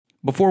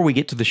Before we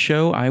get to the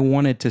show, I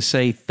wanted to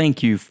say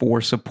thank you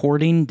for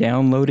supporting,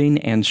 downloading,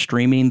 and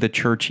streaming the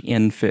Church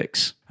in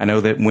Fix. I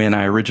know that when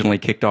I originally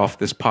kicked off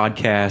this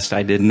podcast,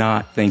 I did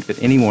not think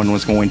that anyone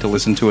was going to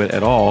listen to it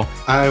at all.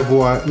 I've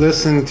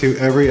listened to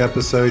every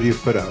episode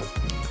you've put out.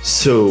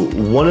 So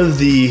one of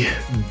the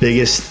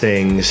biggest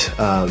things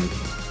I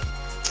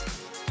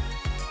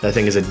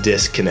think is a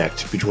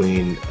disconnect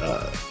between,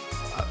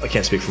 I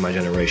can't speak for my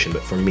generation,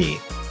 but for me,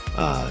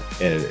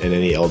 and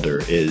any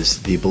elder,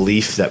 is the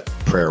belief that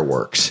prayer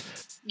works.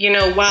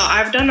 While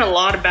I've done a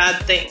lot of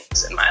bad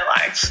things in my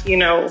life,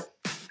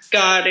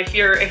 God, if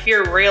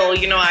you're real,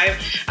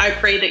 I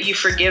pray that you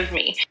forgive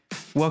me.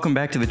 Welcome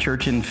back to the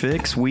Church in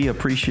Fix. We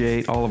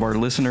appreciate all of our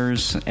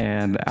listeners,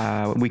 and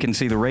we can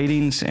see the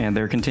ratings, and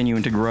they're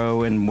continuing to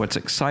grow. And what's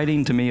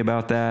exciting to me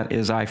about that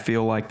is I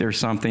feel like there's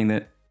something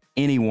that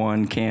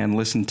anyone can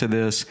listen to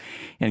this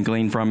and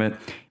glean from it.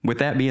 With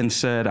that being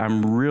said,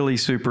 I'm really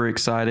super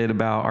excited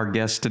about our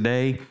guest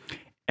today.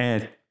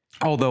 And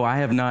although I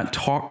have not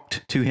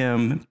talked to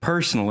him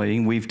personally,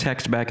 we've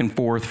texted back and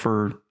forth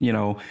for,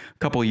 a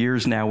couple of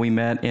years now. We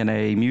met in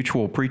a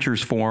mutual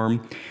preachers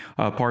forum,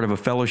 part of a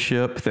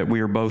fellowship that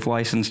we are both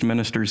licensed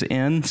ministers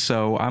in.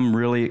 So I'm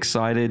really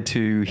excited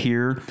to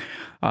hear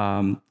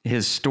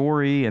his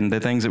story and the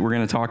things that we're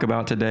going to talk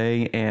about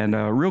today. And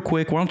real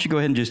quick, why don't you go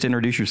ahead and just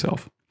introduce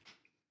yourself?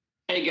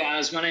 Hey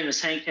guys, my name is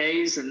Hank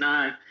Hayes, and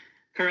I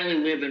currently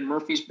live in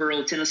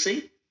Murfreesboro,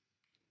 Tennessee.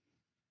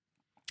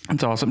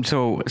 That's awesome.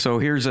 So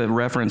here's a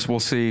reference we'll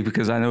see,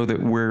 because I know that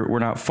we're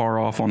not far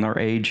off on our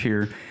age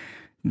here.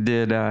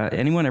 Did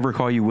anyone ever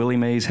call you Willie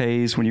Mays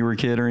Hayes when you were a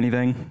kid or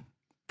anything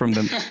from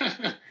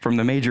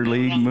the Major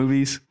League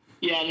movies?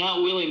 Yeah,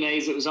 not Willie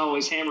Mays. It was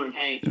always Hammer and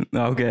Hank.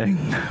 Okay,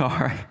 all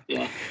right.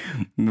 Yeah,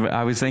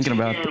 I was thinking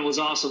about Aaron was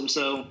awesome,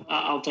 so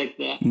I'll take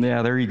that.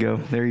 Yeah, there you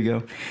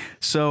go.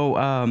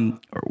 So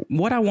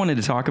what I wanted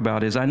to talk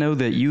about is, I know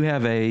that you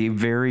have a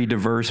very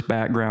diverse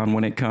background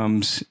when it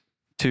comes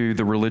to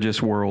the religious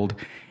world.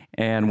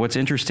 And what's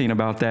interesting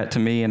about that to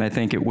me, and I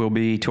think it will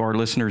be to our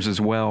listeners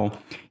as well,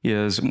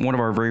 is one of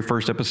our very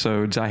first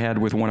episodes I had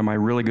with one of my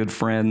really good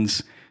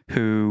friends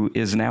who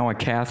is now a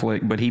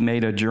Catholic, but he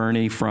made a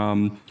journey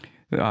from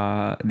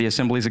the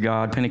Assemblies of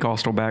God,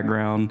 Pentecostal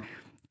background,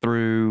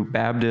 through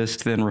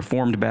Baptist, then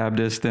Reformed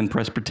Baptist, then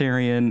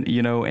Presbyterian,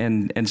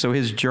 and so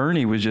his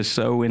journey was just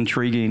so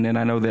intriguing. And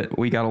I know that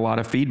we got a lot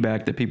of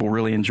feedback that people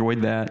really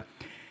enjoyed that.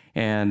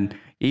 And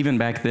even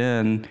back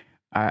then,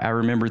 I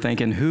remember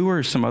thinking, who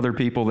are some other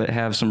people that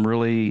have some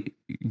really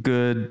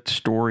good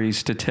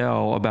stories to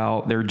tell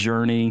about their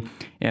journey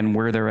and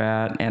where they're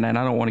at? And I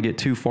don't want to get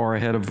too far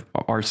ahead of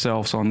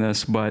ourselves on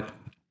this, but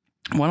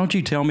why don't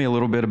you tell me a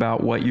little bit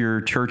about what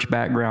your church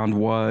background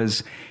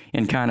was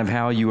and kind of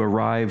how you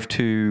arrived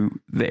to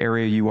the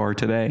area you are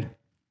today?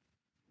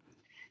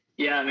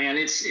 Yeah, man,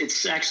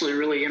 it's actually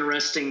really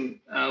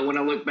interesting when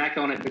I look back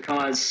on it,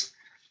 because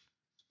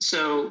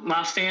so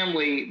my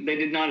family, they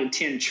did not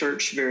attend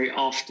church very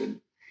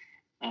often,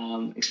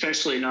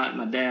 especially not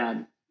my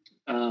dad.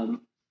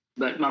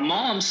 But my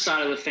mom's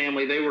side of the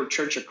family, they were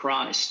Church of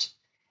Christ.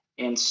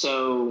 And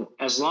so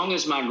as long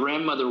as my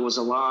grandmother was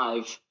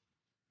alive,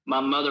 my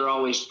mother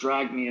always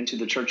dragged me into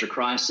the Church of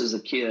Christ as a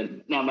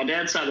kid. Now, my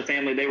dad's side of the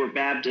family, they were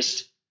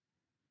Baptist.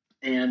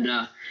 And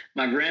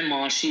my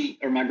grandma,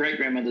 my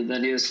great-grandmother,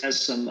 that is, has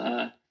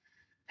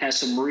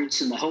some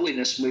roots in the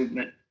holiness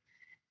movement,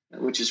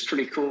 which is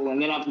pretty cool.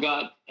 And then I've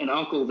got an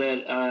uncle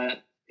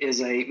that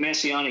is a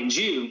Messianic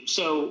Jew.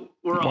 So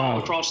we're all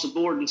across the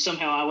board, and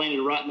somehow I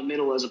landed right in the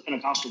middle as a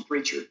Pentecostal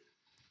preacher.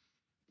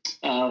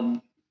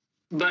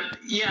 But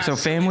yeah. So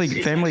family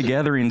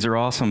gatherings are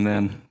awesome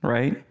then,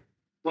 right?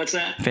 What's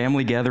that?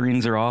 Family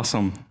gatherings are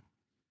awesome.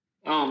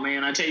 Oh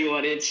man, I tell you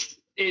what,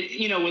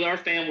 with our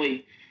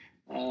family,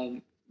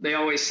 they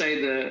always say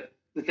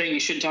the thing you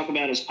shouldn't talk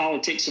about is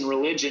politics and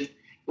religion.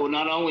 Well,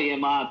 not only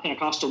am I a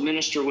Pentecostal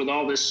minister with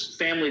all this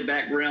family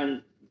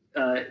background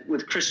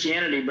with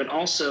Christianity, but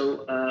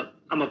also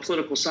I'm a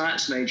political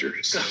science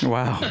major. So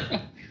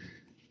wow.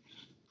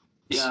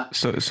 Yeah.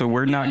 So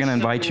we're not going to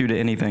invite you to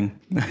anything.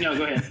 No,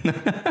 go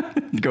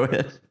ahead. Go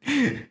ahead.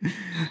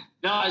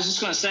 No, I was just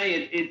going to say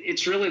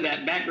it's really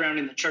that background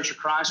in the Church of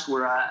Christ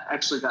where I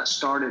actually got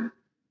started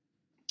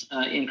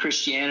in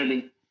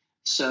Christianity.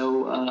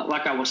 So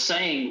like I was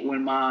saying,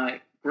 when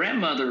my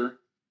grandmother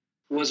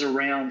was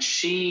around,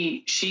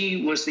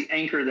 she was the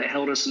anchor that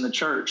held us in the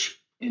church,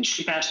 and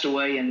she passed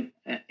away in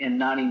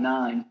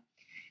 99.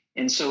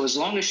 And so as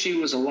long as she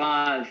was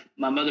alive,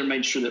 my mother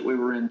made sure that we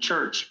were in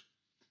church.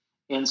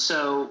 And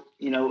so,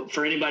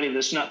 for anybody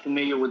that's not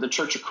familiar with the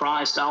Church of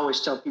Christ, I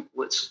always tell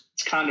people it's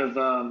kind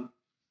of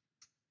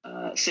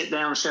sit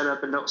down, shut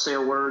up, and don't say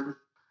a word.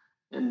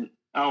 And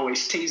I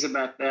always tease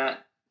about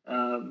that.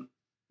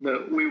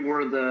 But we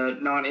were the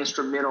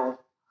non-instrumental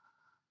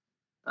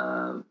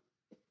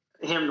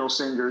hymnal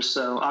singers,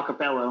 so a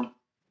cappella.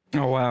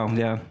 Oh, wow.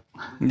 Yeah.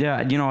 Yeah.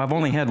 I've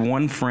only had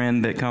one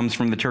friend that comes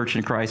from the Church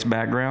in Christ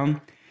background.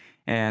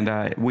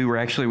 And we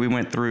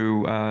went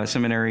through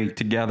seminary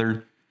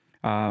together.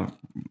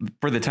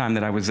 for the time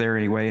that I was there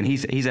anyway. And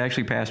he's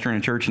actually pastoring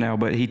a church now,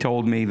 but he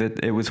told me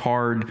that it was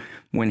hard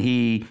when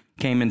he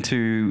came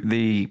into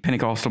the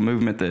Pentecostal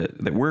movement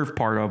that we're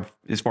part of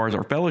as far as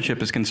our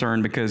fellowship is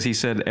concerned, because he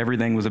said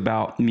everything was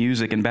about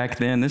music. And back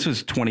then, this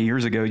was 20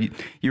 years ago,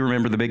 you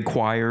remember the big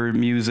choir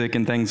music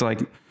and things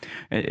like,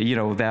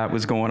 that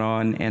was going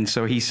on. And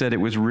so he said it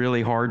was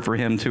really hard for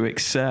him to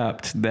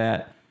accept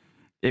that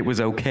it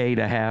was okay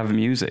to have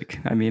music.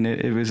 I mean,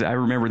 it was, I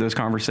remember those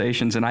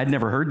conversations, and I'd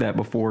never heard that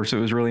before. So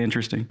it was really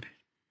interesting.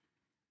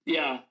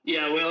 Yeah.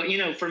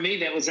 Well, for me,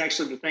 that was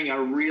actually the thing I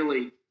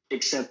really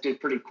accepted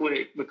pretty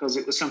quick, because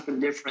it was something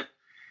different.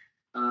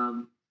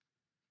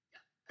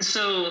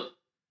 So,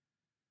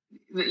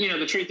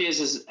 the truth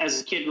is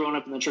as a kid growing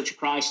up in the Church of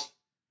Christ,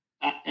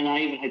 and I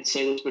even hate to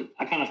say this, but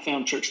I kind of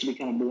found church to be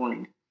kind of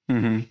boring.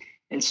 Mm-hmm.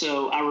 And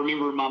so I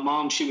remember my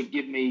mom, she would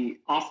give me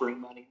offering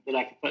money that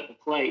I could put in the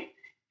plate,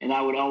 and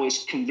I would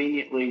always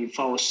conveniently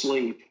fall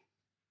asleep.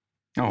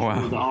 Oh,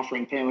 wow. The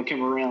offering pan would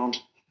come around.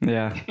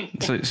 Yeah.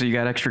 So you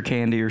got extra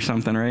candy or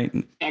something, right?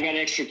 I got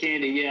extra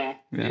candy.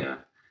 Yeah.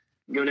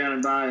 Go down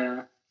and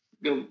buy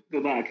go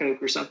buy a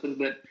Coke or something.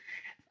 But,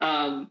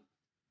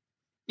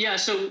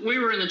 so we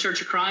were in the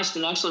Church of Christ,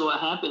 and actually what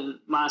happened,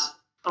 my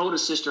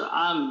oldest sister,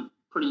 I'm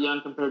pretty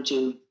young compared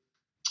to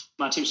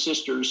my two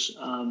sisters.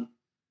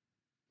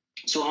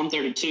 So I'm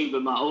 32,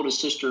 but my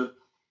oldest sister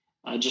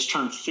just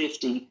turned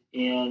 50,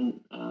 and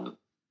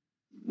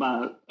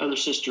my other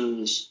sister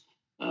is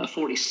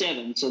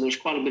 47. So there's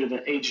quite a bit of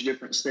an age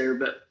difference there.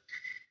 But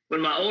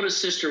when my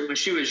oldest sister, when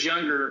she was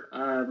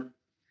younger,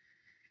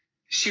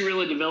 she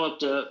really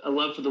developed a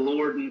love for the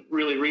Lord and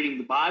really reading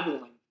the Bible.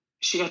 And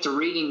she got to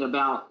reading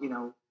about,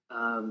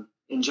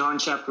 in John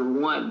chapter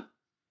 1,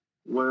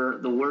 where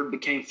the Word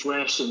became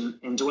flesh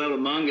and dwelt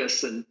among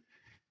us. And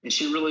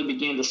she really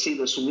began to see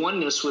this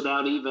oneness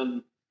without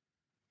even,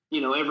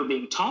 ever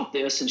being taught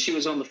this. And she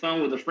was on the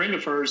phone with a friend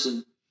of hers,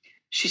 and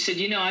she said,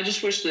 I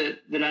just wish that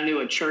I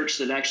knew a church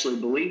that actually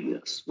believed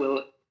this.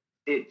 Well,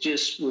 it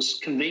just was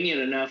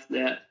convenient enough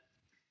that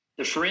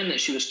the friend that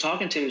she was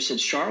talking to said,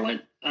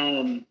 Charlotte,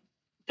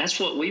 that's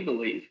what we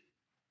believe.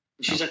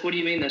 And she's like, what do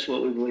you mean that's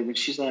what we believe? And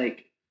she's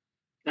like,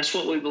 that's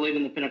what we believe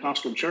in the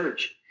Pentecostal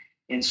church.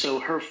 And so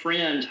her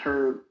friend's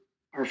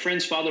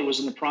father was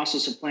in the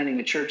process of planning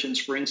a church in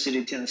Spring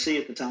City, Tennessee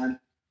at the time.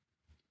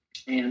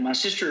 And my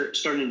sister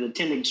started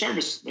attending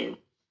service there.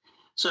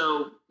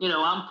 So,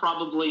 I'm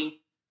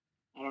probably,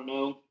 I don't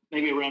know,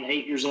 maybe around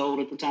 8 years old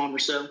at the time or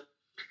so.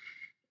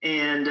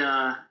 And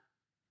I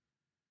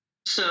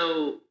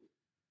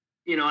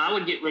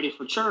would get ready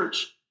for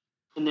church,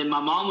 and then my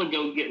mom would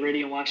go get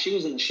ready. And while she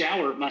was in the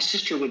shower, my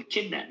sister would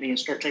kidnap me and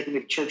start taking me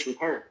to church with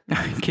her.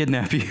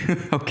 Kidnap you?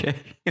 Okay.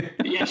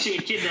 Yeah, she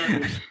would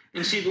kidnap me.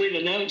 And she'd leave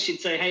a note.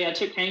 She'd say, hey, I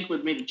took Hank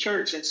with me to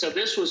church. And so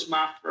this was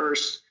my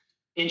first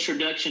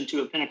introduction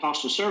to a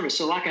Pentecostal service.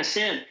 So like I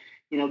said,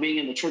 being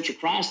in the Church of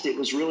Christ, it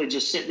was really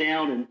just sit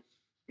down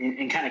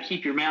and kind of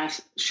keep your mouth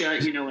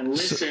shut, and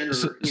listen or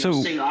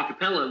sing a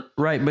cappella.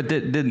 Right. But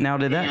did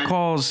that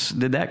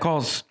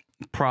cause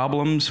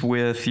problems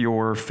with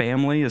your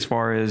family as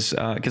far as,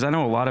 because I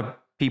know a lot of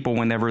people,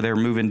 whenever they're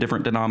moving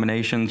different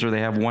denominations or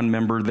they have one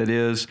member that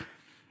is,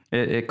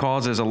 it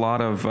causes a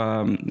lot of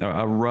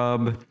a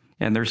rub,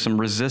 and there's some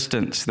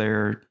resistance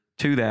there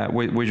to that.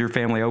 Was your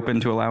family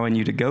open to allowing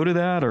you to go to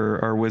that,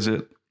 or was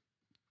it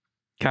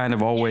kind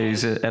of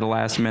always at a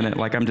last minute,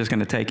 like, I'm just going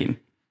to take him?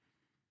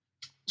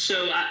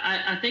 So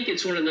I think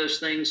it's one of those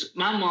things.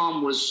 My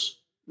mom was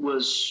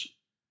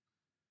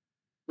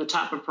the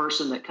type of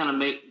person that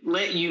kind of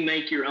let you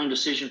make your own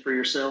decision for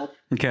yourself.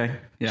 Okay.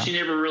 Yeah. She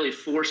never really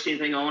forced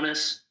anything on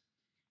us.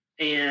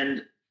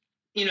 And,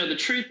 the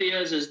truth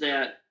is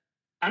that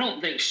I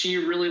don't think she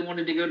really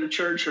wanted to go to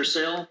church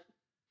herself.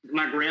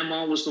 My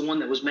grandma was the one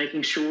that was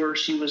making sure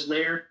she was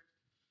there.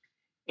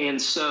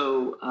 And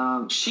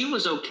so she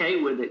was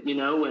okay with it,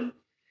 and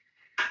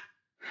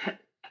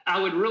I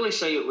would really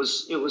say it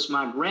was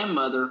my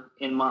grandmother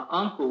and my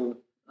uncle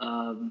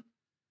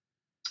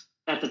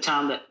at the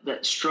time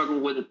that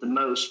struggled with it the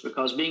most,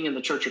 because being in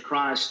the Church of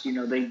Christ,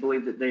 they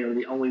believe that they are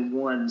the only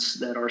ones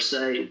that are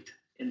saved.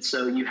 And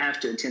so you have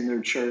to attend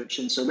their church.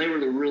 And so they were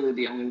really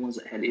the only ones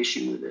that had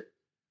issue with it.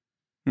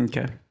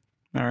 Okay.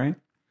 All right.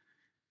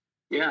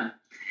 Yeah.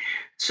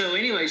 So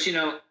anyways,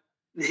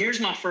 here's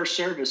my first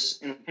service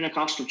in a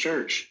Pentecostal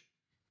church.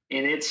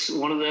 And it's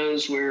one of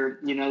those where,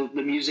 the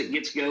music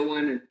gets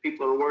going and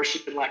people are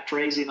worshiping like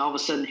crazy. And all of a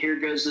sudden, here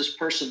goes this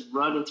person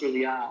running through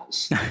the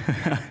aisles.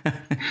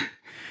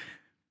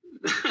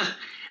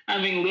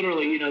 I mean,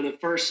 literally, the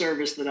first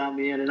service that I'm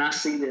in, and I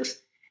see this.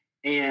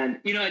 And,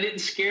 it didn't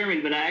scare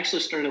me, but I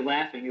actually started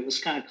laughing. It was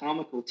kind of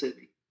comical to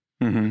me.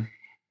 Mm-hmm.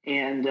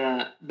 And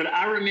but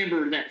I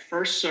remember that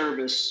first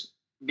service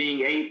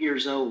being 8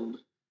 years old,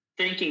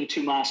 thinking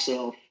to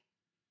myself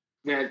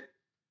that,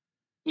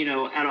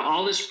 out of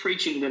all this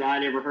preaching that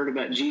I'd ever heard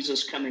about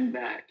Jesus coming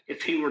back,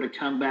 if he were to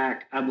come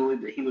back, I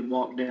believe that he would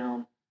walk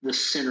down the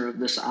center of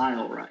this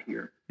aisle right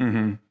here.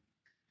 Mm-hmm.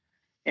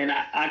 And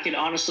I can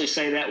honestly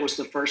say that was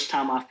the first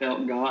time I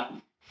felt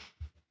God.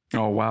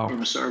 Oh, wow.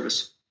 in a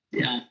service.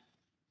 Yeah.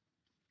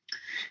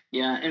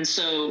 Yeah. And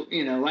so,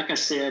 like I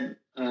said,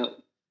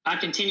 I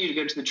continue to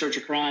go to the Church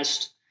of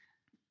Christ.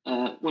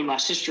 When my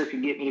sister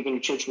could get me to go to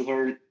church with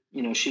her,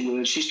 she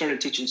would. She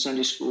started teaching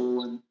Sunday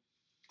school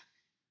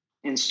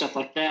and stuff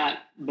like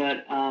that.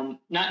 But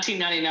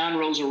 1999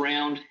 rolls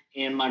around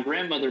and my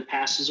grandmother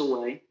passes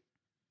away.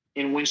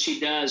 And when she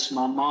does,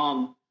 my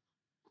mom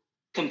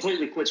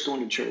completely quits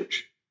going to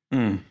church.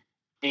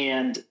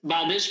 And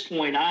by this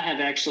point, I have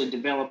actually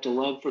developed a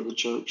love for the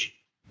church.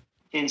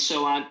 And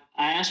so I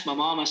asked my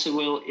mom, I said,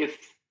 well, if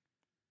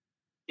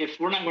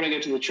we're not going to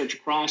go to the Church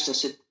of Christ, I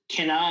said,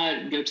 can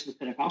I go to the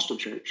Pentecostal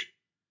church?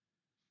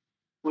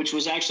 Which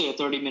was actually a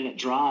 30-minute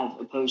drive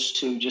opposed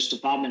to just a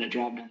 5-minute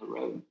drive down the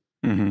road.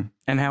 Mm-hmm.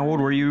 And how old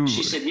were you?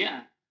 She said,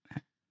 yeah.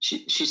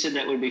 She said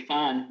that would be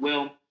fine.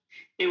 Well,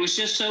 it was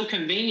just so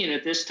convenient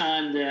at this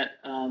time that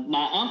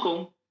my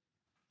uncle,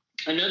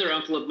 another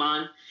uncle of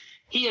mine,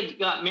 he had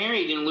got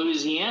married in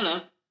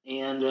Louisiana,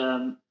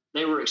 and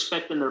they were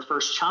expecting their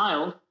first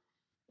child.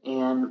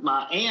 And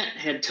my aunt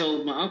had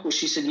told my uncle,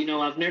 she said,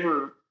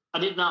 I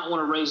did not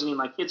want to raise any of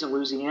my kids in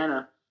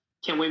Louisiana.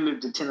 Can we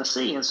move to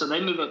Tennessee? And so they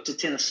moved up to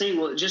Tennessee.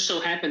 Well, it just so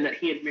happened that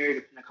he had married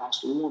a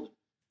Pentecostal woman.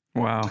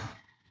 Wow.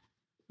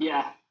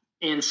 Yeah.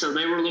 And so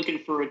they were looking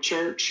for a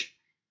church,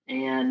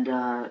 and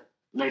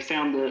they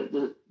found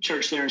the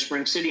church there in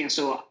Spring City. And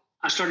so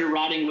I started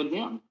riding with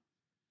them.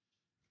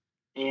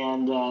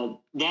 And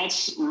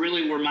that's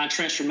really where my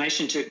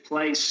transformation took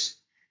place.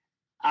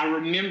 I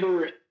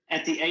remember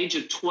at the age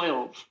of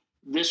 12,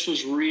 this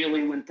was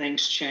really when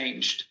things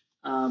changed.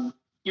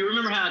 You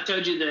remember how I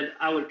told you that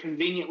I would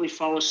conveniently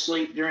fall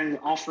asleep during the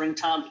offering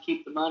time to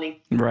keep the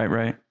money?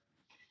 Right.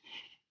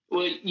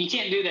 Well, you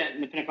can't do that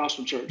in the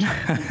Pentecostal church. No.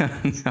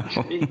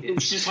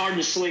 It's just hard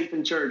to sleep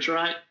in church,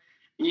 right?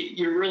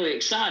 You're really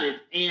excited.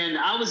 And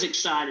I was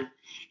excited.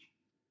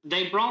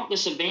 They brought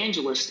this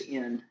evangelist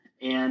in,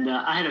 and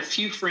I had a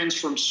few friends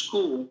from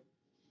school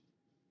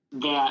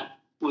that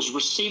was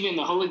receiving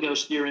the Holy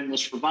Ghost during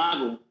this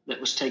revival that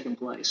was taking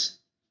place.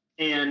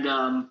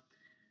 And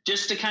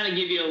just to kind of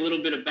give you a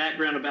little bit of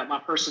background about my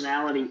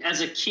personality,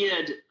 as a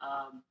kid,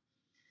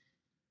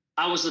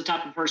 I was the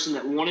type of person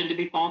that wanted to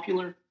be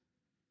popular.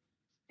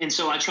 And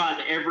so I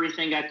tried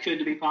everything I could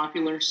to be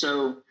popular.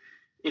 So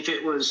if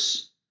it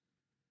was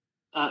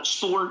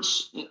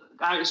sports,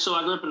 so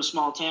I grew up in a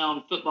small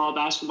town. Football,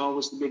 basketball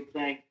was the big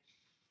thing.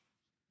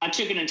 I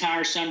took an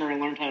entire summer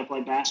and learned how to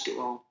play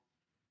basketball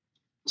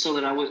so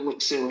that I wouldn't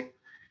look silly.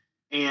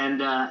 And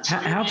so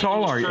how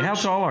tall are you? How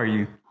tall are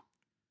you?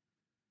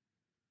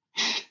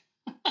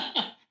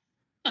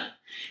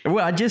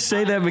 Well, I just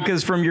say that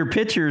because from your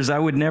pictures, I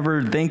would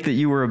never think that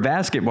you were a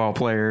basketball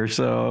player.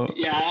 So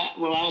yeah,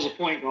 well, I was a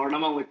point guard.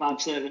 I'm only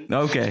 5'7".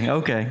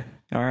 Okay,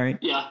 all right.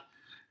 Yeah.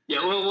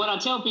 Well, what I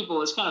tell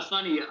people is kind of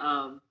funny.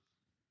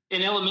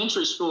 In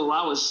elementary school,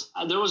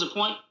 there was a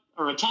point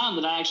or a time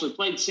that I actually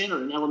played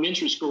center in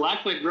elementary school. I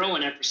quit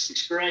growing after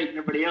 6th grade, and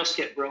everybody else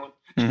kept growing.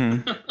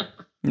 Mm-hmm.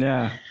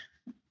 Yeah.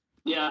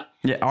 Yeah.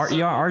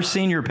 Our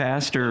senior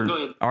pastor,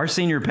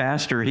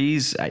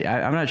 he's,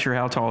 I'm not sure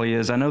how tall he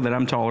is. I know that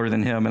I'm taller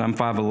than him, and I'm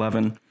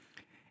 5'11".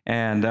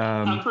 And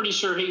I'm pretty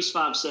sure he's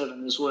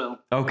 5'7" as well.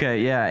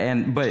 Okay, yeah,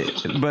 and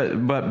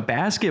but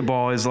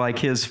basketball is like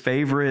his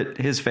favorite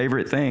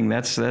thing.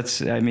 That's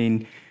I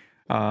mean,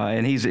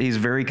 and he's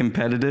very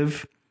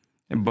competitive.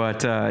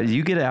 But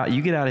you get out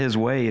of his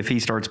way if he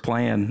starts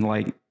playing,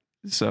 like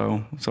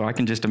so I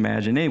can just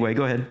imagine. Anyway,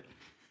 go ahead.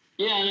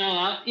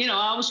 Yeah, no,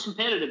 I was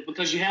competitive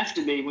because you have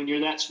to be when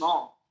you're that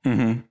small.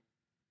 Mm-hmm.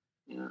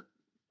 Yeah,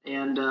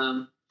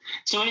 and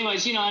so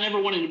anyways, I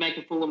never wanted to make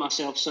a fool of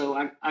myself,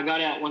 so I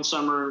got out one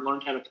summer and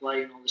learned how to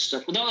play and all this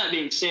stuff. With all that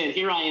being said,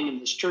 here I am in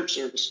this church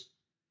service,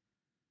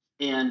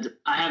 and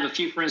I have a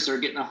few friends that are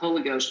getting the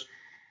Holy Ghost,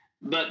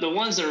 but the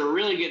ones that are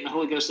really getting the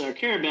Holy Ghost that I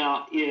care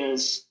about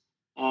is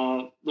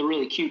the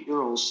really cute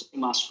girls in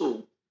my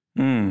school.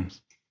 Mm.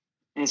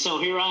 And so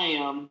here I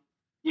am,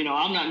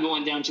 I'm not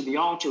going down to the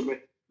altar,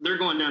 but they're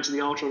going down to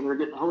the altar and they're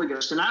getting the Holy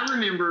Ghost. And I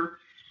remember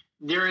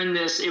during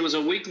this, it was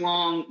a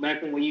week-long,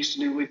 back when we used to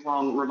do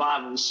week-long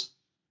revivals,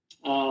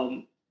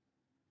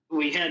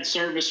 we had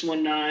service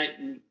one night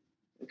and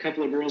a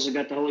couple of girls had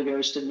got the Holy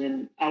Ghost, and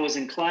then I was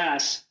in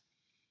class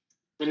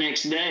the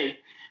next day,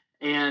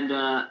 and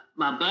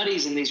my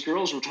buddies and these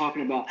girls were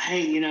talking about,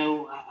 hey,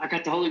 I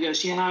got the Holy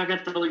Ghost. Yeah, I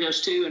got the Holy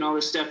Ghost too, and all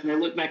this stuff. And they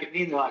looked back at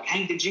me and they're like,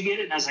 hey, did you get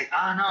it? And I was like,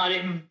 oh, no, I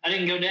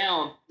didn't go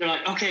down. They're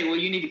like, okay, well,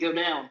 you need to go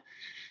down.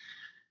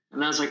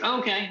 And I was like,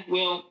 okay,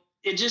 well,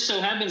 it just so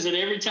happens that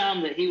every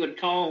time that he would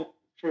call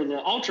for the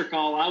altar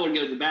call, I would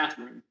go to the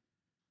bathroom.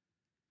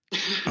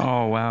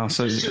 Oh, wow.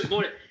 So just to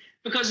avoid it.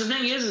 Because the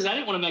thing is I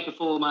didn't want to make a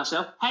fool of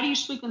myself. How do you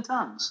speak in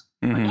tongues?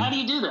 Mm-hmm. Like, how do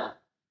you do that?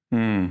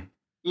 Mm.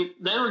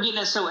 They were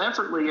getting it so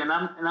effortlessly, and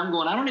I'm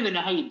going, I don't even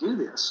know how you do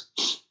this.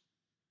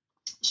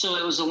 So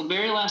it was the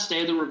very last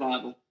day of the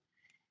revival,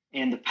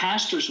 and the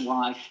pastor's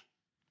wife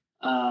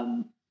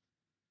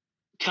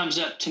comes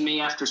up to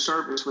me after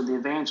service with the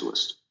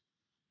evangelist.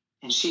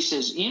 And she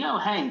says,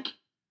 Hank,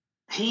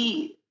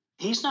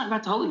 he's not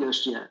got the Holy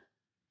Ghost yet.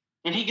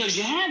 And he goes,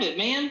 you have it,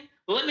 man.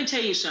 Well, let me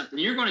tell you something.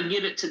 You're going to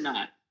get it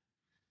tonight.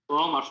 Well,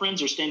 all my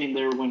friends are standing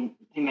there when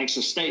he makes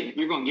a statement.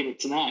 You're going to get it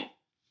tonight.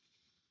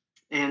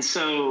 And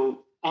so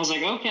I was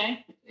like,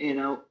 okay.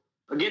 I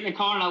get in the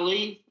car and I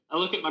leave. I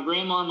look at my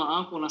grandma and my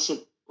uncle and I said,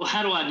 well,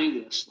 how do I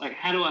do this? Like,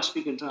 how do I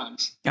speak in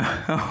tongues?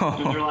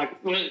 And they're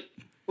like,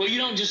 well, you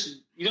don't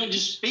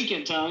just speak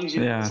in tongues.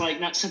 It's like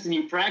not something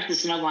you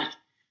practice. And I'm like,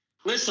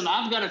 listen,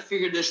 I've got to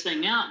figure this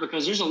thing out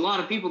because there's a lot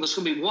of people that's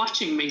going to be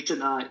watching me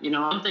tonight.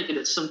 I'm thinking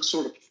it's some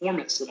sort of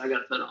performance that I got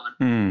to put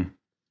on.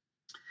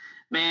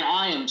 Man,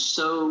 I am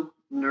so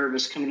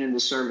nervous coming into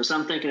service.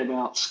 I'm thinking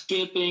about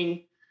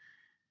skipping.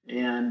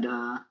 And,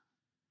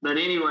 but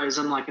anyways,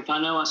 I'm like, if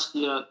I know I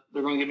skip,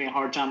 they're going to give me a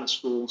hard time at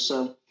school.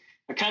 So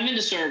I come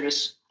into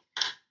service.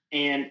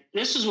 And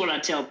this is what I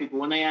tell people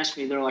when they ask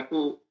me, they're like,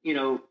 well,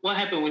 what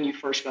happened when you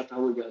first got the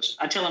Holy Ghost?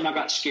 I tell them I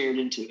got scared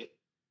into it.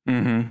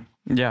 Mm-hmm.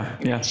 Yeah.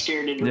 I got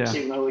scared into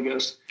receiving the Holy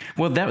Ghost.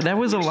 Well, that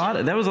was a lot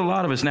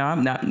of us. Now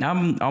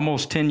I'm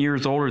almost 10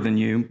 years older than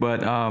you,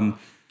 but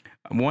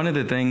one of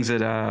the things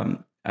that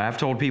I've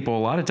told people a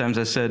lot of times,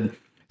 I said,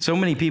 so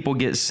many people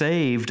get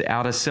saved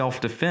out of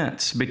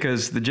self-defense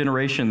because the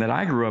generation that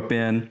I grew up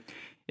in,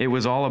 it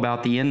was all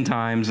about the end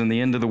times and the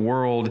end of the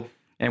world.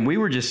 And we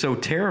were just so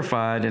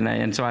terrified.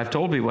 And so I've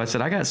told people, I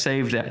said, I got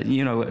saved,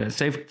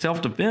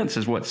 self-defense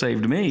is what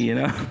saved me,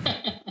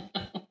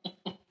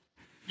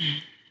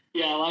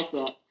 Yeah, I like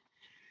that.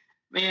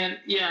 Man,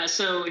 yeah,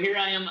 so here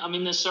I am. I'm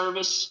in this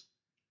service.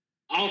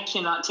 I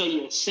cannot tell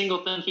you a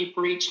single thing he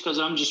preached because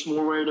I'm just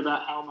more worried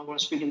about how am I going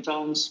to speak in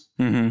tongues.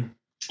 Mm-hmm.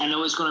 I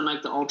know he's going to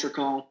make the altar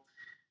call.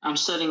 I'm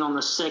sitting on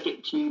the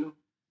second pew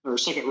or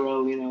second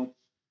row,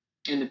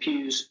 in the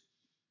pews.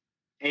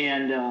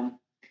 And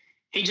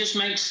he just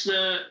makes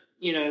the,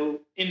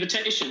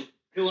 invitation.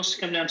 Who wants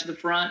to come down to the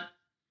front?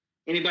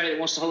 Anybody that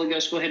wants the Holy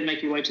Ghost, go ahead and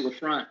make your way to the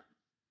front.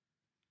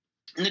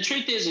 And the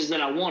truth is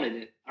that I wanted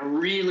it. I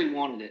really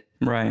wanted it.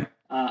 Right.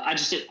 I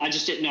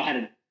just didn't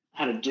know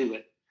how to do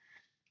it.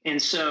 And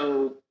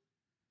so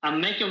I'm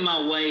making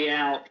my way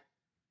out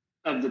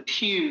of the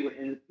pew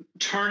and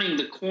turning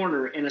the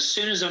corner. And as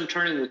soon as I'm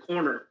turning the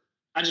corner,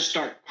 I just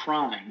start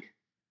crying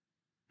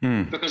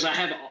because I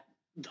have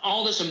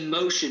all this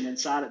emotion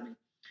inside of me.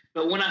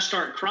 But when I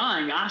start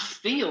crying, I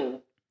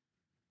feel,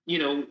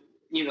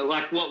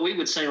 like what we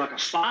would say, like a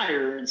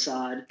fire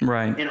inside.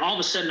 Right. And all of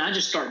a sudden, I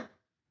just start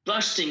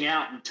busting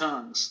out in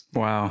tongues.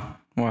 Wow.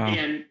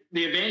 And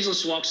the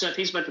evangelist walks up.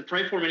 He's about to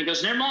pray for me. And he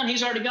goes, never mind.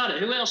 He's already got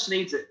it. Who else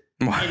needs it?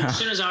 Wow. And as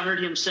soon as I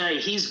heard him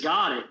say, he's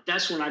got it,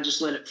 that's when I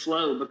just let it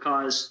flow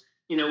because,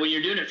 when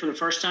you're doing it for the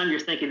first time, you're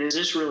thinking, is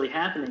this really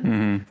happening?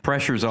 Mm-hmm.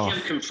 Pressure's off.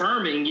 Him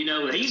confirming,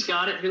 he's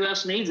got it. Who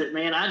else needs it?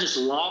 Man, I just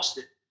lost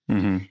it.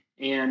 Mm-hmm.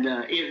 And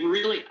it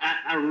really,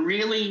 I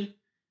really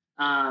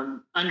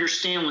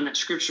understand when that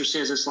scripture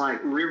says it's like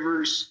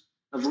rivers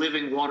of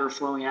living water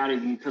flowing out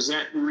of you, because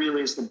that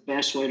really is the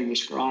best way to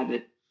describe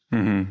it.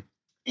 Mm-hmm.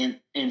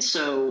 And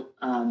so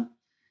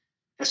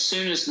as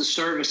soon as the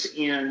service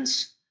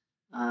ends,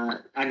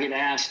 I get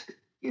asked,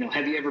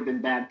 have you ever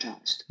been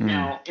baptized? Mm-hmm.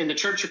 Now, in the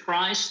Church of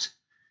Christ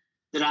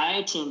that I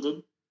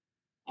attended,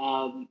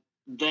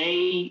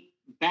 they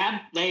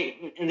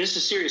and this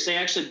is serious, they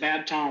actually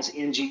baptize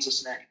in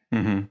Jesus' name.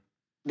 Mm-hmm.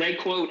 They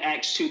quote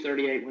Acts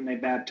 2:38 when they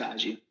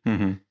baptize you.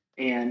 Mm-hmm.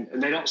 And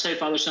they don't say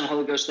Father, Son,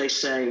 Holy Ghost. They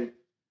say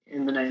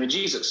in the name of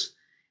Jesus.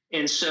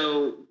 And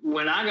so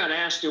when I got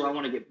asked, do I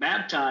want to get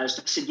baptized?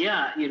 I said,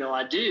 yeah,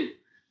 I do.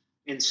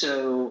 And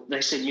so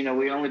they said,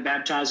 we only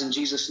baptize in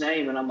Jesus'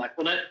 name. And I'm like,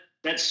 well,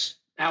 that's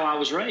how I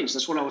was raised.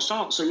 That's what I was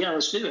taught. So, yeah,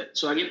 let's do it.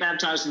 So I get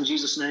baptized in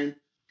Jesus' name.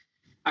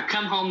 I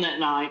come home that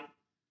night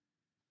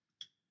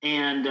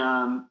and,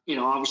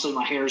 obviously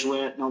my hair's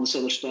wet and all this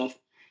other stuff.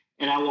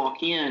 And I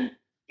walk in.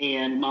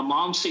 And my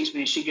mom sees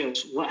me and she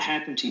goes, what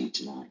happened to you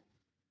tonight?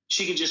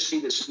 She could just see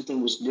that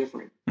something was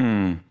different.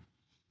 Mm.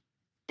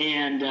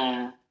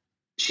 And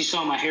she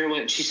saw my hair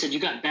wet and she said, you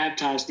got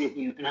baptized, didn't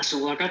you? And I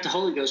said, well, I got the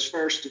Holy Ghost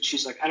first. And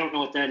she's like, I don't know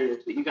what that is,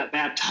 but you got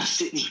baptized,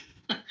 didn't you?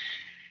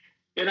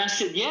 And I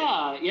said, yeah,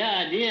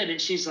 I did. And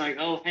she's like,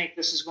 oh, Hank,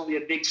 this is going to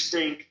be a big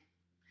stink.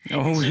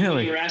 Oh, so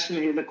really? You're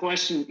asking me the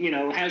question,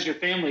 how's your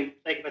family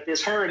think about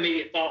this? Her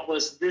immediate thought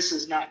was, this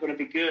is not going to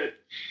be good.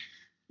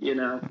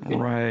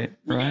 Right.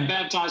 Got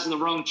baptized in the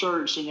wrong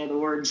church, in other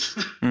words.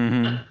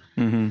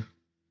 Mm-hmm. Mm-hmm.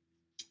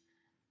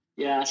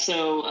 Yeah.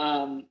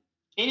 So,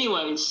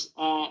 anyways,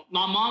 my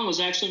mom was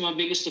actually my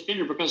biggest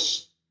offender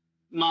because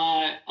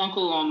my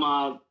uncle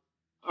on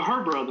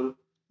her brother,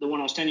 the one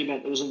I was telling you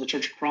about that was in the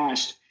Church of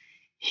Christ,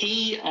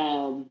 he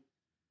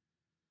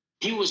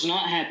was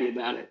not happy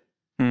about it.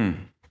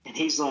 Mm. And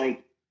he's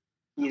like,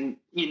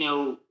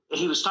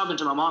 he was talking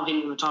to my mom. He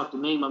didn't even talk to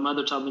me. My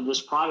mother told me this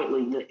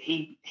privately, that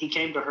he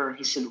came to her and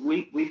he said,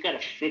 we've got to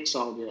fix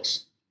all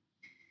this.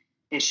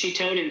 And she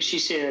told him, she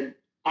said,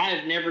 I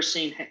have never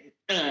seen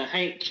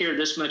Hank care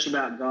this much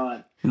about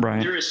God.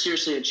 Right. There is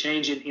seriously a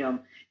change in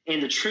him.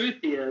 And the truth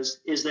is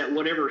that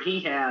whatever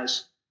he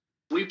has,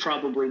 we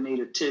probably need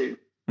it too.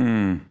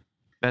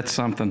 That's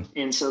something.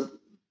 And so,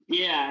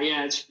 Yeah,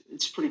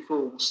 it's pretty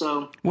cool.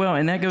 So Well,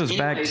 and that goes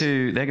back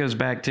anyways,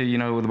 to, you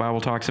know, the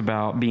Bible talks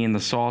about being the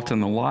salt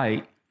and the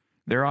light.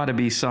 There ought to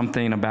be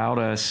something about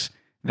us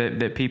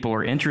that people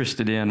are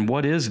interested in.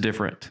 What is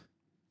different?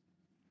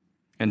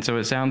 And so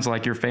it sounds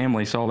like your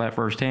family saw that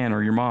firsthand,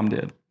 or your mom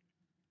did.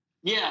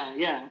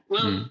 yeah.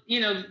 Well,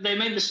 they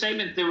made the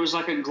statement there was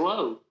like a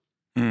glow.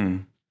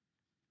 Mm.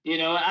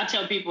 I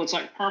tell people it's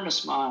like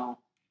perma-smile.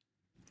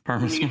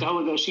 When you get the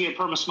Holy Ghost, you get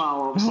perma-smile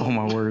all of a sudden. Oh,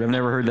 my word. I've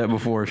never heard that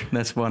before.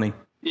 That's funny.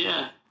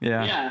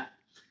 Yeah.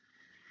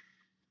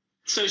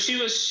 So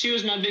she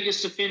was my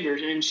biggest offender,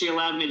 and she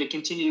allowed me to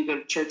continue to go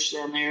to church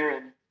down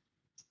there.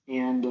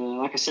 And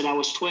like I said, I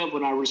was 12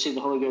 when I received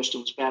the Holy Ghost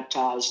and was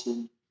baptized.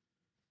 And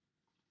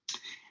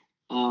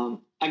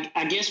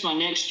I guess my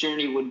next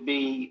journey would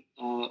be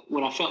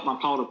when I felt my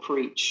call to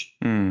preach.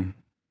 Mm.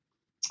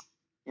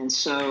 And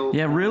so,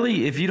 yeah,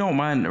 really, if you don't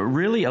mind,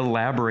 really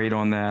elaborate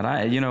on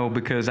that.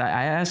 Because I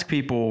ask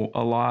people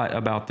a lot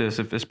about this,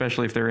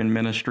 especially if they're in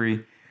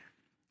ministry,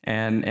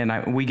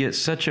 and we get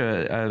such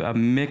a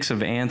mix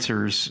of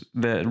answers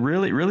that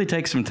really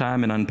take some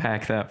time and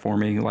unpack that for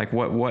me. Like,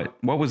 what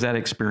was that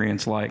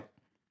experience like?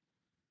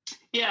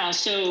 Yeah,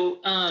 so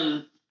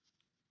I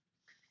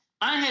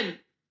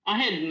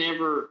had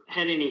never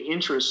had any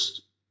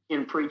interest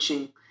in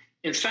preaching.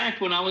 In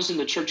fact, when I was in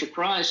the Church of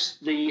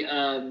Christ,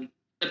 the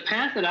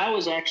path that I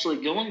was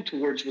actually going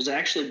towards was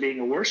actually being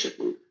a worship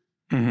leader.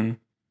 Mm-hmm.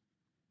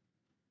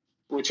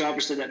 Which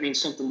obviously that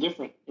means something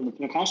different in the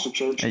Pentecostal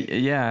church.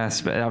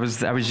 Yes, I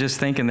was just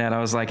thinking that. I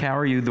was like, how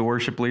are you the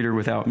worship leader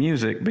without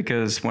music?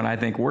 Because when I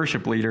think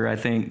worship leader, I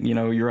think,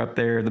 you're up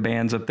there, the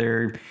band's up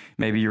there,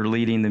 maybe you're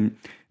leading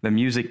the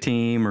music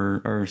team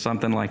or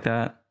something like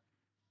that.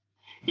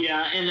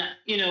 Yeah, and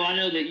I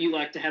know that you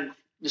like to have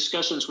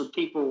discussions with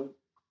people,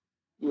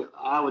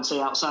 I would say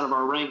outside of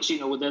our ranks,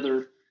 with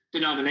other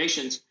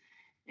denominations.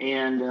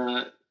 And,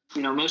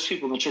 most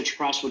people in the Church of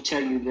Christ would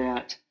tell you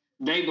that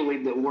they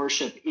believe that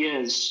worship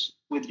is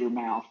with your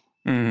mouth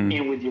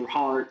and with your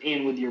heart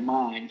and with your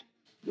mind.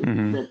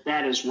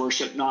 That is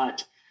worship,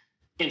 not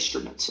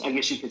instruments, I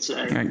guess you could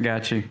say. I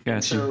got you.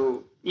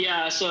 So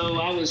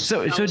I was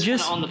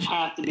just on the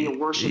path to be a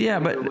worship leader,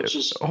 but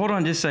hold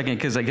on just a second,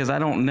 because I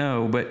don't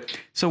know. But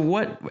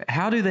so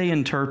how do they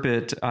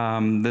interpret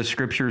the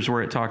scriptures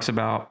where it talks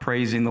about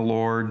praising the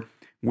Lord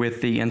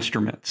with the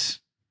instruments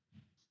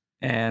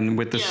and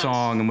with the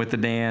song and with the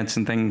dance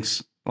and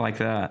things like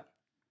that?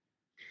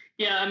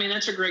 Yeah, I mean,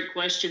 that's a great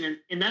question.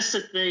 And that's the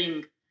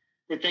thing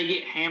that they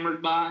get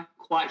hammered by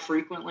quite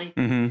frequently.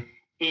 Mm-hmm.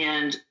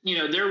 And,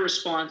 their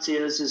response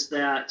is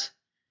that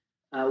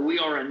we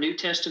are a New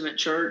Testament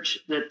church,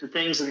 that the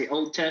things of the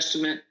Old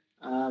Testament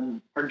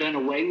are done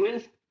away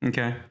with.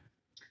 Okay.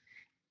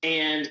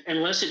 And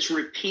unless it's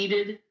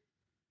repeated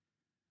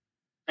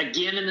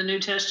again in the New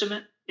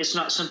Testament, it's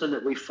not something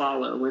that we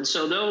follow. And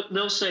so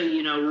they'll say,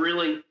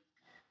 really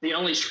the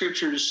only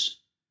scriptures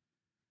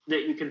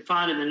that you can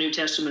find in the New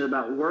Testament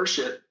about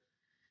worship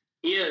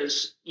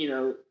is,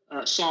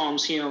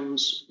 psalms,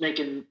 hymns,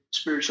 making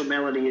spiritual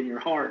melody in your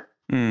heart.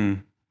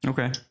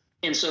 Okay.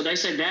 And so they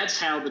say that's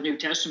how the New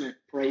Testament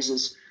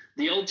praises.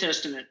 The Old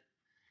Testament,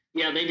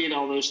 they did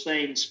all those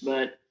things,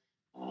 but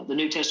the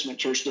New Testament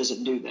church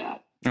doesn't do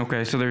that.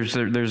 Okay, so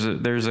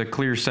there's a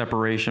clear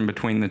separation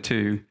between the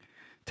two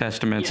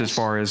testaments, as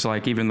far as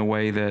like even the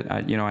way that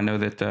I know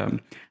that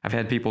I've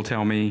had people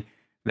tell me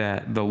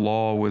that the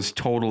law was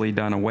totally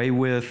done away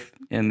with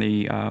in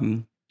the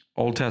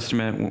Old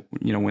Testament,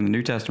 when the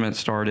New Testament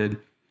started,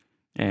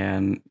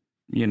 and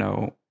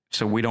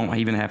so we don't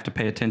even have to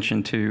pay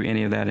attention to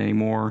any of that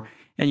anymore.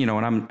 And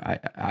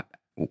and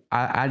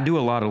I do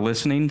a lot of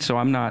listening, so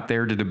I'm not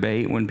there to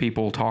debate when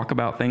people talk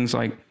about things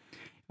like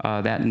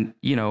that,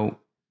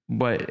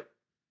 but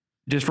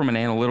just from an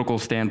analytical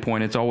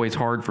standpoint, it's always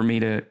hard for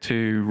me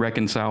to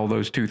reconcile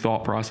those two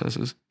thought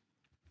processes.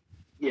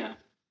 Yeah.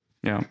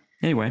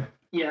 Anyway.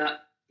 Yeah.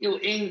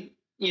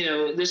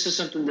 This is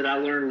something that I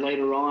learned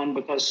later on,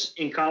 because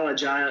in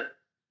college I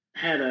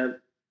had a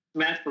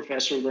math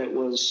professor that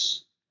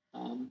was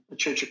a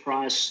Church of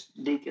Christ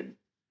deacon.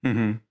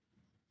 Mm-hmm.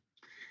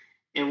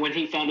 And when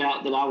he found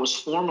out that I was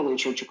formerly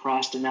Church of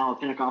Christ and now a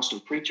Pentecostal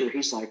preacher,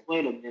 he's like,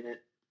 wait a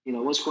minute,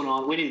 what's going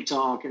on? We need to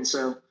talk. And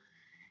so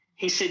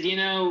he said,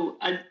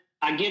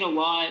 I get a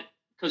lot,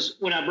 because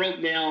when I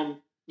broke down,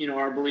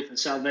 our belief in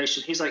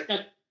salvation, he's like,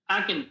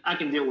 I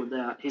can deal with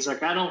that. He's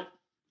like, I don't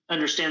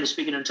understand the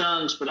speaking in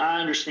tongues, but I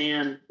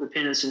understand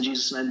repentance in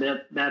Jesus' name,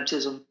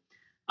 baptism.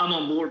 I'm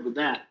on board with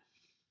that.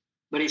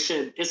 But he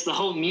said, it's the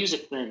whole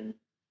music thing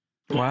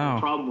that I have a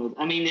problem with.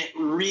 I mean, it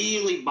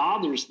really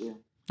bothers them.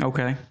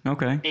 Okay.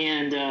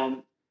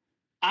 And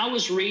I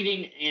was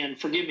reading, and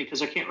forgive me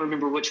because I can't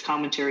remember which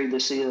commentary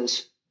this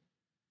is,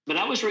 but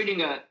I was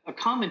reading a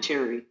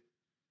commentary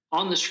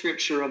on the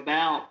scripture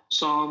about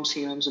psalms,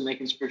 hymns, and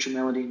making spiritual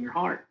melody in your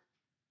heart.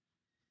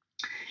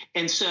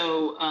 And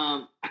so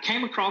I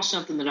came across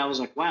something that I was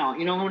like, wow,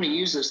 I want to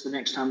use this the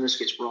next time this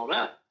gets brought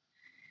up.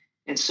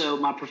 And so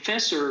my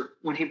professor,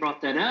 when he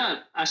brought that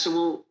up, I said,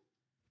 well,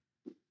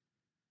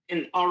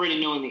 and already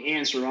knowing the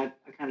answer, I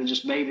kind of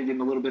just baited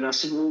him a little bit. I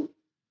said, well,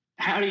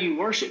 how do you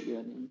worship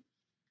God? And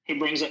he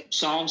brings up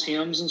psalms,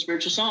 hymns, and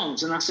spiritual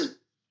songs. And I said,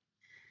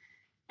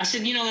 that's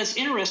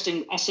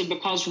interesting. I said,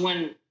 because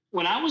when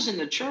I was in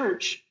the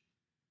church,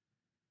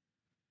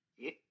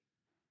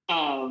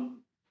 when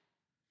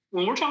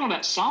we're talking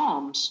about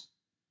psalms,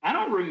 I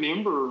don't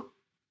remember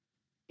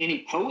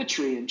any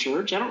poetry in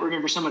church. I don't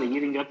remember somebody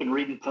getting up and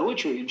reading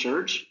poetry in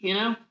church,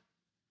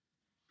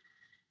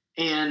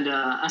 And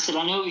I said,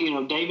 I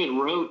know, David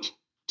wrote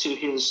to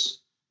his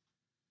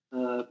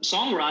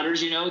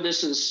songwriters,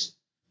 this is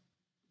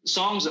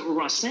songs that we're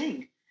going to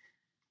sing.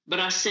 But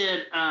I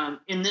said,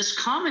 in this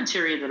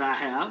commentary that I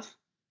have,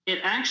 it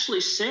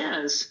actually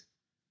says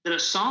that a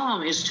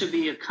psalm is to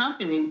be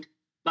accompanied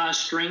by a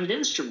stringed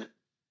instrument.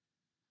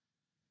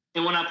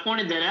 And when I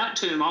pointed that out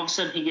to him, all of a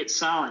sudden he gets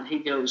silent. He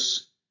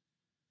goes,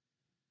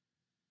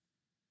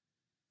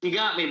 you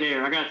got me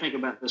there. I got to think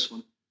about this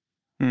one.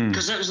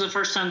 Because that was the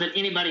first time that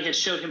anybody had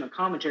showed him a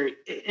commentary.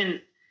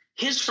 And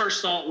his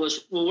first thought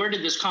was, well, where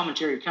did this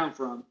commentary come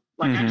from?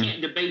 Like, I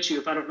can't debate you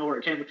if I don't know where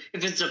it came from.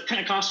 If it's a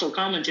Pentecostal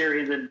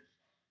commentary, then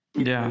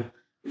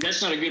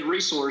that's not a good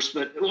resource.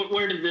 But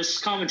where did this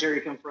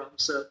commentary come from?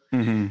 So,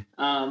 and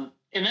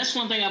that's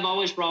one thing I've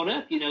always brought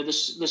up.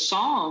 The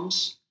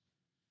Psalms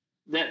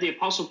that the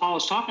Apostle Paul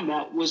is talking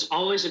about was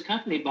always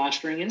accompanied by a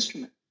string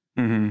instrument.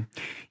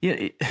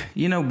 Yeah,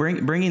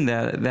 bringing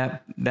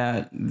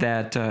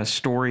that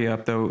story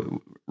up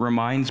though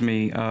reminds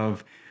me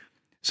of.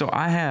 So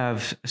I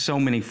have so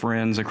many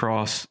friends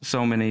across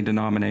so many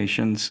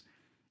denominations,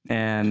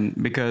 and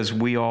because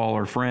we all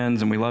are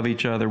friends and we love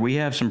each other, we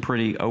have some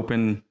pretty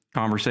open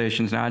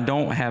conversations. Now, I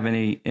don't have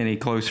any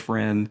close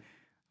friend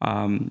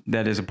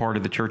that is a part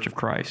of the Church of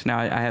Christ. Now,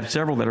 I have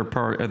several that are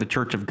part of the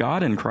Church of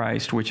God in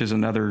Christ, which is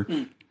another.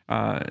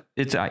 I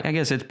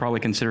guess it's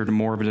probably considered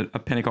more of a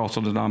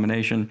Pentecostal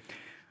denomination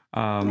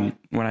when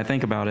I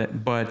think about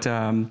it. But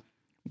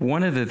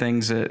one of the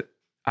things that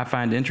I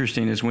find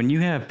interesting is when you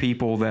have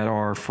people that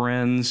are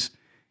friends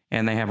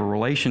and they have a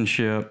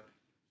relationship,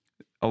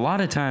 a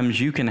lot of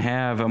times you can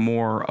have a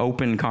more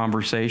open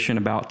conversation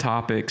about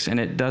topics, and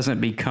it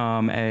doesn't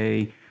become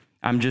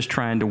I'm just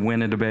trying to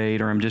win a debate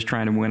or I'm just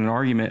trying to win an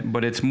argument,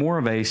 but it's more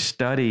of a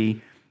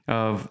study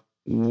of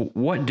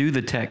what do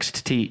the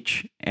texts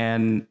teach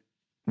and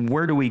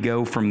where do we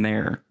go from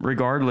there,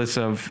 regardless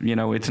of,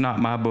 it's not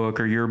my book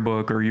or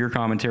your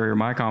commentary or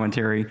my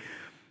commentary,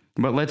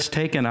 but let's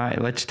take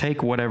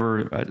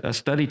whatever a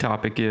study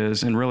topic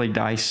is and really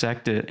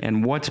dissect it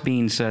and what's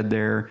being said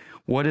there,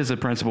 what is the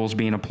principles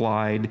being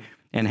applied,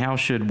 and how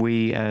should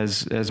we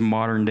as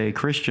modern day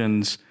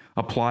Christians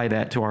apply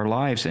that to our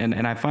lives. And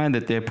I find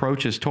that the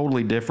approach is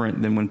totally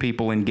different than when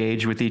people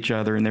engage with each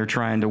other and they're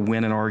trying to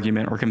win an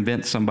argument or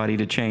convince somebody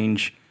to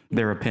change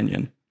their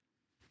opinion.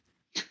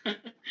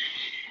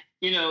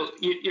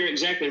 You're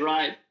exactly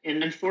right.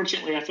 And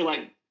unfortunately, I feel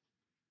like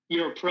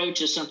your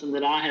approach is something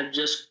that I have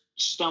just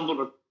stumbled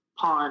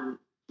upon,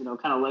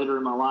 kind of later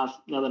in my life,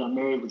 now that I'm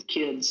married with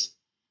kids.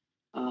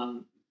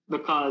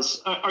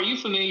 Because are you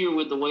familiar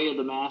with The Way of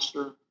the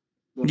Master?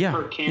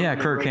 Kirk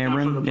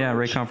Cameron.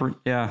 Ray Comfort.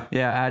 Yeah.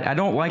 I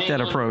don't like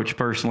that approach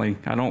personally.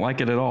 I don't like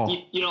it at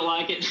all. You don't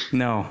like it?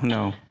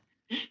 No.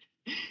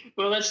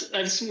 Well,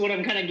 that's what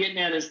I'm kind of getting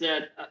at is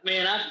that,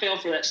 man, I fell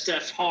for that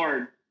stuff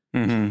hard.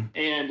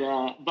 And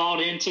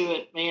bought into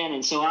it, man.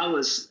 And so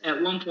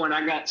at one point,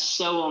 I got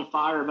so on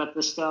fire about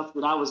this stuff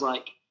that I was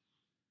like,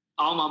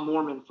 all my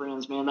Mormon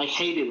friends, man, they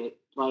hated it.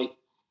 Like,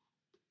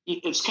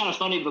 it's kind of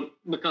funny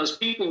because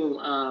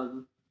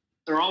people,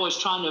 they're always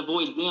trying to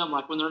avoid them,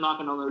 like when they're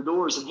knocking on their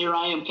doors. And here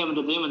I am coming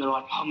to them, and they're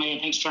like, oh, man,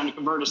 Hank's trying to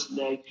convert us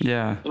today.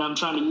 Yeah. And I'm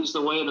trying to use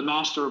the Way of the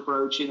Master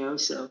approach,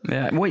 so.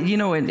 Yeah. Well,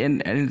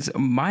 and it's,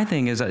 my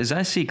thing is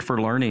I seek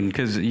for learning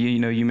because,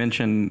 you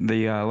mentioned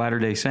the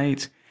Latter-day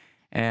Saints.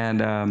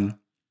 And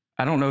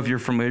I don't know if you're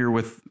familiar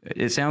with,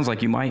 it sounds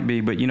like you might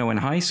be, but, in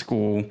high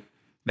school,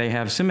 they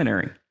have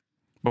seminary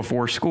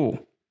before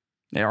school.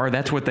 Or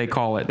that's what they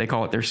call it. They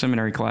call it their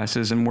seminary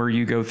classes, and where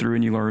you go through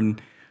and you learn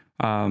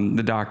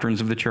the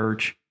doctrines of the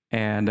church.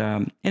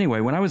 And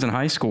anyway, when I was in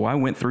high school, I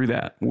went through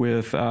that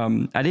with,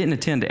 I didn't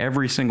attend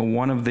every single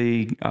one of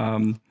the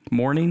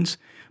mornings,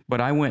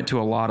 but I went to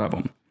a lot of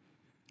them.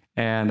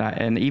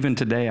 And even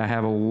today, I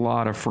have a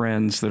lot of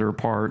friends that are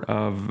part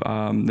of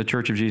the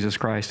Church of Jesus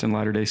Christ and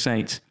Latter-day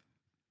Saints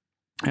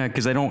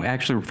because they don't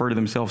actually refer to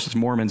themselves as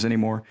Mormons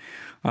anymore.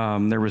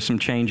 There was some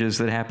changes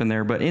that happened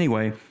there. But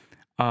anyway,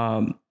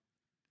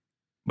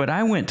 but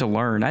I went to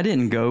learn. I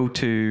didn't go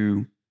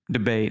to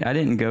debate. I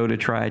didn't go to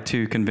try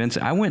to convince.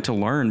 I went to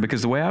learn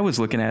because the way I was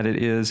looking at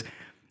it is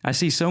I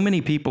see so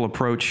many people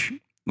approach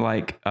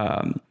like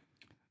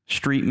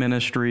street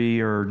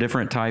ministry or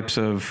different types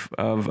of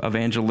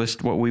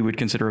what we would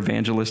consider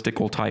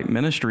evangelistical type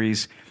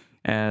ministries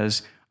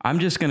as I'm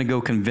just going to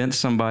go convince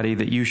somebody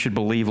that you should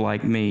believe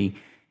like me.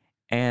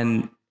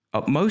 And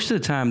most of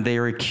the time they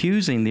are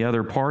accusing the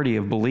other party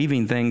of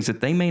believing things that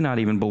they may not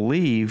even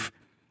believe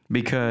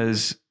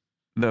because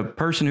the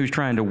person who's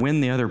trying to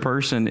win the other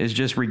person is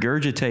just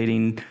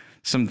regurgitating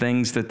some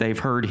things that they've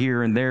heard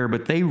here and there,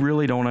 but they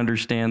really don't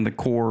understand the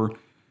core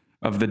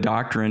of the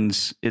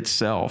doctrines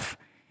itself.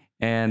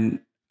 And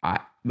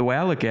the way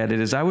I look at it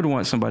is I would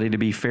want somebody to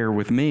be fair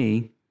with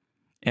me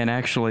and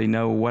actually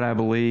know what I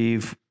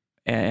believe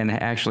and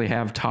actually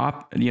have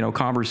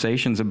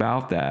conversations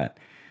about that.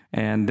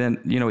 And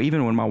then,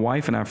 even when my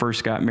wife and I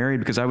first got married,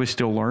 because I was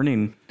still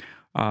learning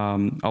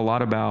a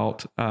lot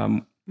about,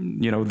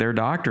 their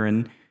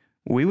doctrine,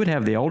 we would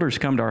have the elders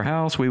come to our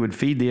house. We would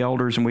feed the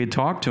elders and we'd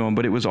talk to them,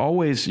 but it was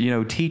always,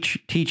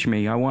 teach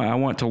me. I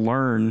want to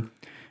learn.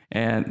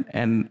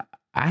 And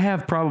I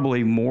have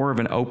probably more of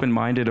an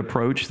open-minded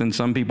approach than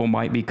some people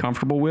might be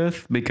comfortable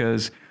with,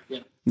 because,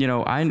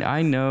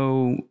 I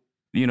know,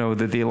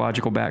 the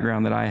theological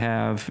background that I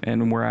have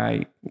and where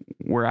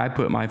I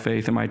put my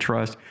faith and my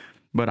trust,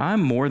 but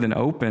I'm more than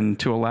open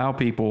to allow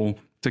people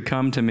to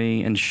come to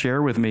me and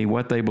share with me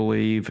what they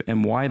believe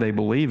and why they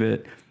believe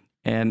it,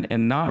 and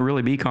not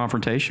really be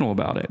confrontational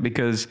about it.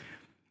 Because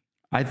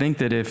I think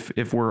that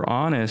if we're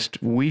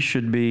honest, we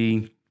should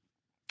be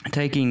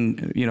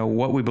taking,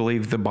 what we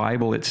believe the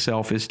Bible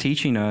itself is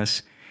teaching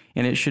us,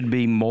 and it should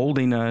be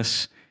molding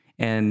us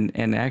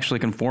and actually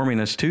conforming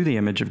us to the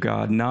image of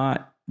God,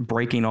 not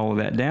breaking all of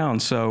that down.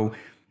 So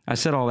I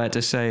said all that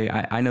to say,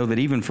 I know that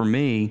even for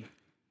me,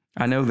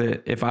 I know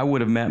that if I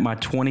would have met my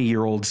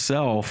 20-year-old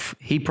self,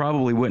 he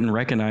probably wouldn't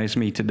recognize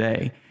me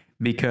today,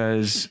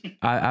 because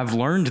I've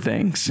learned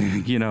things,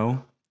 Yeah,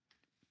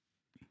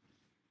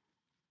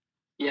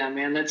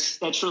 man,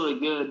 that's really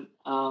good.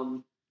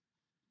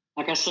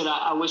 Like I said,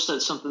 I wish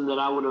that's something that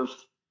I would have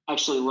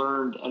actually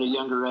learned at a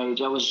younger age.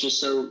 I was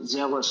just so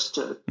zealous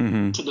to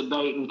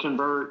debate and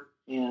convert.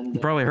 And you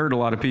probably hurt a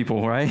lot of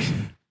people, right?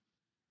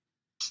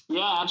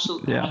 Yeah,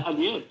 absolutely. Yeah. I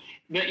did.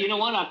 But you know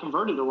what? I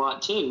converted a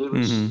lot too.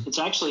 It's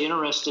actually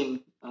interesting.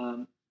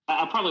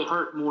 I probably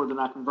hurt more than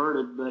I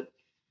converted, but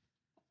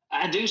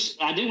I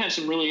do have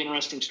some really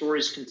interesting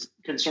stories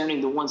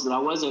concerning the ones that I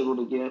was able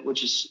to get,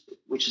 which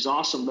is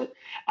awesome. But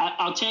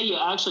I'll tell you,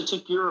 I actually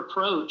took your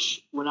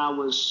approach when I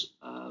was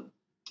I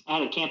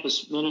had a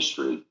campus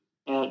ministry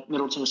at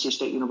Middle Tennessee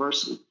State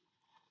University,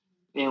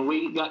 and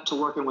we got to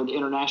working with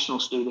international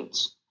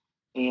students.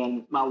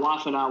 And my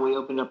wife and I, we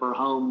opened up our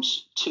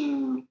homes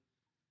to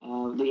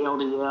the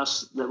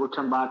LDS that would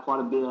come by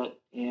quite a bit,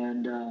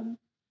 and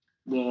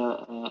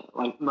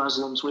like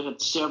Muslims. We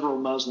had several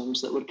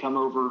Muslims that would come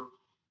over,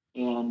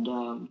 and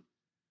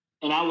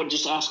I would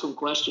just ask them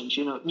questions.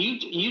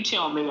 You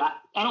tell me.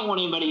 I don't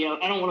want anybody else.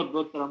 I don't want a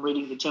book that I'm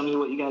reading to tell me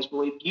what you guys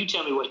believe. You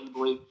tell me what you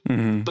believe,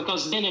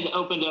 because then it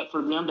opened up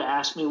for them to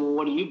ask me, well,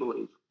 what do you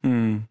believe?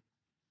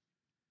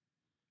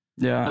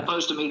 Yeah.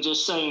 Opposed to me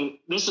just saying,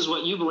 this is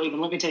what you believe,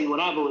 and let me tell you what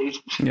I believe.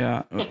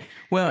 Yeah.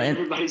 Well, and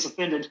everybody's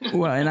offended.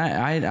 Well, and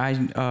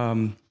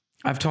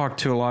I've talked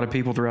to a lot of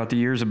people throughout the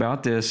years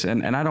about this,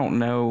 and I don't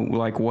know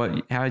like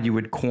how you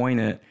would coin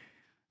it,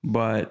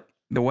 but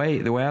the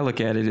way I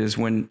look at it is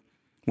when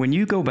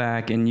you go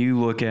back and you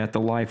look at the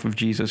life of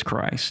Jesus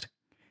Christ,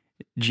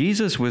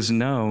 Jesus was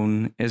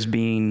known as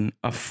being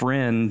a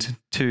friend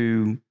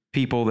to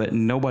people that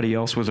nobody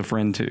else was a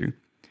friend to.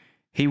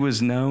 He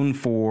was known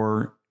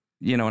for,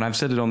 and I've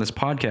said it on this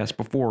podcast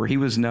before, he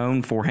was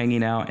known for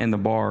hanging out in the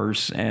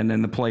bars and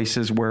in the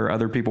places where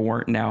other people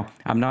weren't. Now,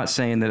 I'm not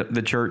saying that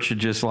the church should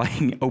just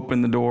like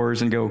open the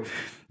doors and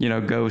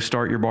go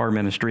start your bar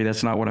ministry.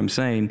 That's not what I'm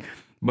saying.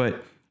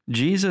 But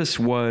Jesus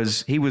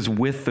was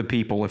with the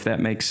people, if that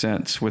makes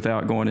sense,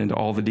 without going into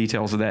all the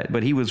details of that.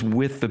 But he was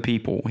with the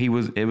people. It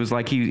was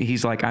like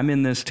he's like, I'm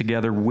in this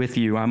together with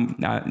you.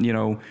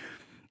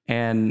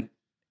 And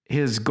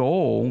his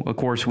goal, of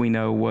course, we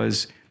know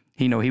was,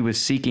 he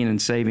was seeking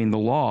and saving the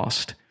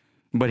lost,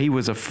 but he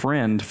was a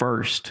friend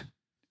first.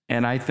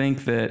 And I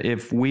think that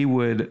if we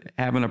would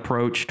have an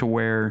approach to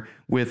where,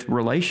 with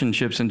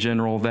relationships in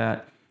general,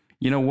 that,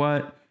 you know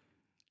what,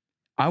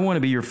 I want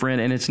to be your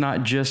friend, and it's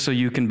not just so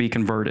you can be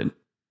converted,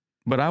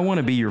 but I want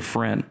to be your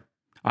friend.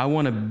 I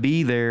want to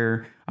be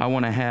there. I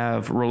want to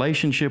have a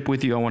relationship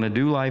with you. I want to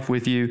do life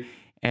with you.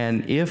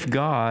 And if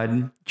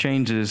God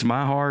changes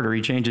my heart or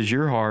he changes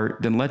your heart,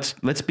 then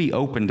let's be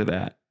open to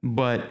that.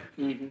 But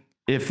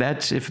if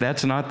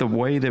that's not the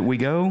way that we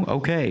go,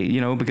 okay,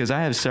 because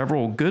I have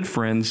several good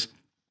friends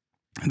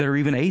that are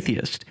even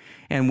atheists,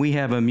 and we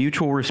have a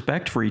mutual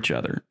respect for each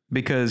other,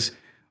 because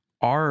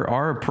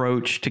our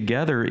approach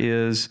together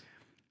is,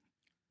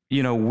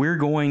 we're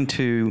going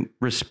to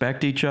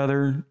respect each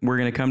other. We're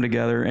going to come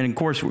together. And of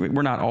course,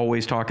 we're not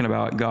always talking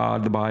about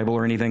God, the Bible,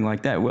 or anything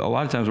like that. A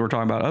lot of times we're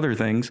talking about other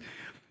things.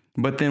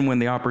 But then when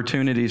the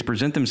opportunities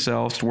present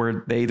themselves to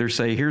where they either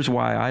say, here's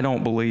why I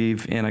don't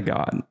believe in a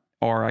God,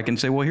 or I can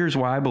say, well, here's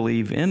why I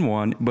believe in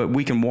one, but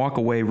we can walk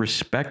away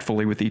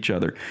respectfully with each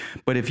other.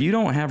 But if you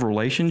don't have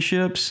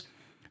relationships,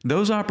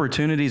 those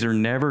opportunities are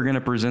never going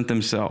to present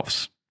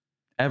themselves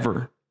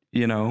ever,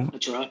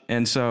 That's right.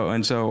 And so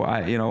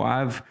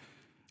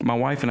my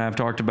wife and I have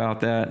talked about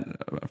that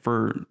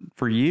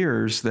for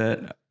years,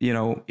 that,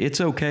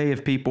 it's okay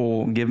if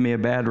people give me a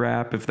bad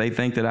rap, if they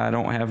think that I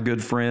don't have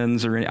good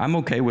friends I'm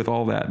okay with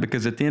all that,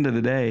 because at the end of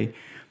the day,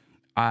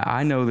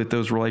 I know that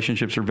those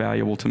relationships are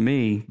valuable to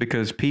me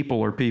because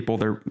people are people.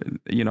 They're,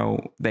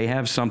 they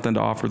have something to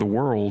offer the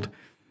world,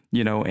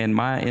 and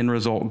my end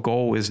result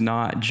goal is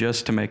not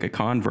just to make a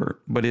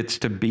convert, but it's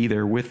to be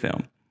there with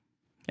them.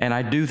 And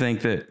I do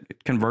think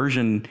that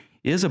conversion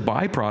is a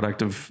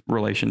byproduct of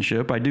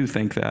relationship. I do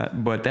think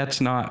that, but that's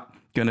not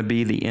going to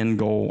be the end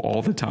goal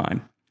all the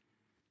time.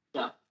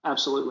 Yeah,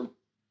 absolutely.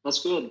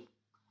 That's good.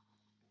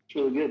 It's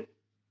really good.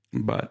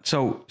 But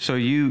so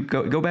you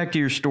go back to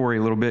your story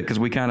a little bit, because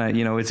we kind of,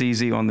 it's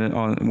easy on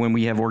when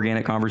we have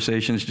organic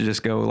conversations to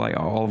just go like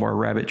all of our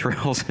rabbit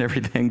trails and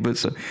everything. But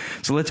so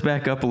let's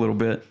back up a little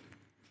bit.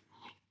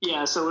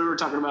 Yeah, so we were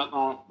talking about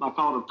my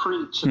call to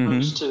preach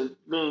opposed to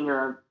being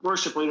a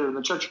worship leader in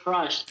the Church of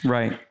Christ.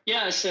 Right.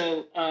 Yeah,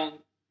 so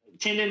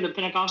attending the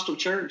Pentecostal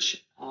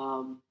church,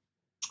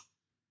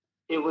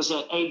 it was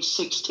at age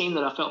 16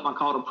 that I felt my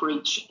call to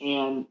preach.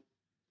 And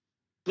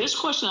this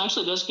question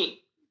actually does get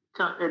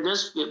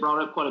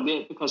brought up quite a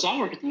bit, because I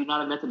work at the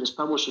United Methodist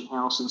Publishing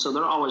House, and so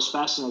they're always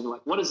fascinated,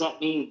 like, what does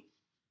that mean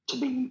to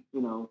be,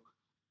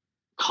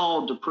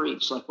 called to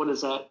preach? Like, what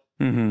does that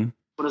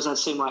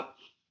seem like?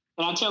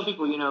 And I tell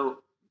people,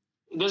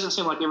 it doesn't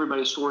seem like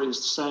everybody's story is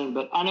the same,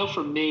 but I know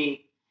for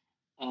me,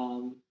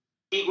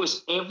 it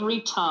was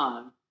every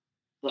time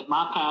that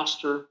my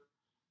pastor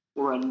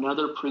or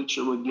another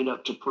preacher would get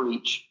up to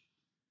preach,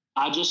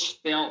 I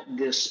just felt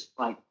this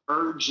like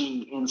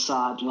urging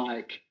inside,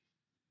 like,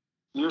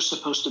 you're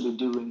supposed to be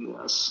doing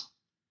this.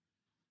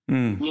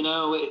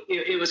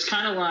 It was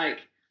kind of like,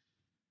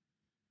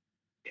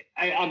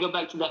 I go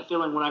back to that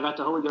feeling when I got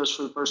the Holy Ghost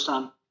for the first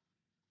time,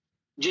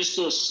 just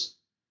this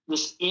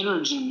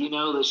energy,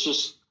 that's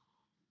just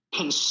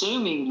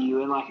consuming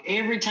you. And like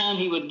every time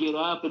he would get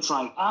up, it's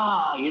like,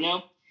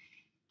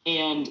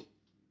 and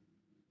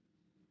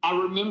I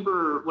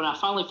remember when I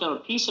finally felt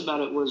a peace about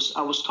it was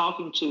I was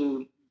talking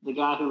to the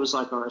guy who was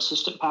like our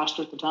assistant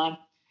pastor at the time,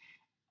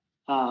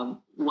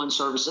 one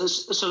service.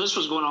 So this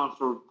was going on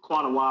for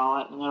quite a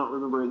while, and I don't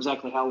remember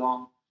exactly how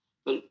long,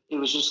 but it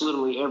was just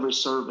literally every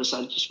service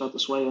I just felt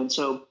this way. And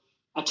so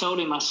I told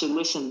him, I said,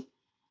 listen,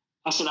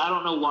 I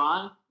don't know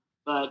why,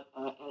 but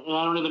and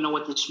I don't even know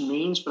what this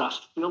means, but I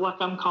feel like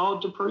I'm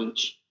called to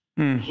preach.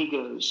 He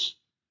goes,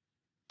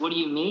 what do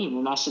you mean?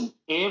 And I said,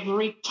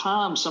 every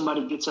time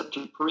somebody gets up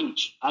to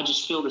preach, I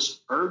just feel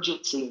this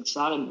urgency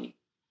inside of me.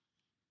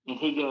 And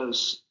he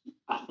goes,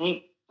 I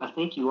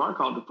think you are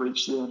called to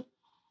preach then.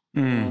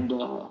 And,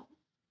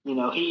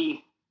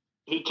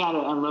 he kind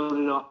of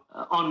unloaded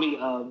on me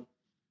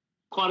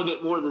quite a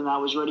bit more than I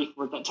was ready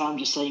for at that time,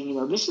 just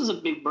saying, this is a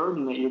big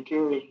burden that you're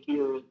carrying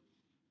here.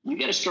 You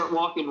got to start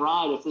walking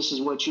right if this is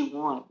what you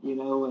want,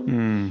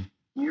 and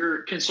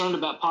you're concerned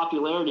about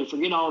popularity.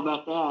 Forget all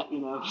about that,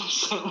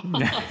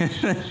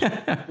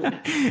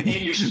 and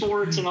your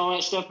sports and all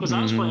that stuff. Because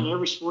I was playing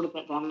every sport at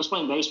that time. I was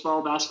playing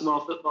baseball,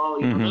 basketball, football.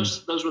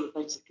 Those were the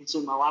things that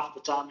consumed my life at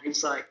the time. And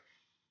he's like,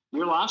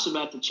 your life's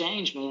about to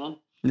change, man.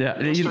 Yeah,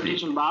 start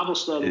teaching Bible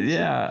studies.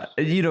 Yeah,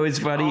 it's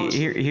funny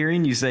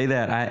hearing you say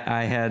that.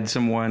 I had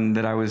someone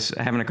that I was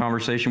having a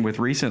conversation with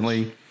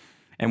recently,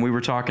 and we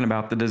were talking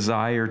about the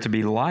desire to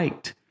be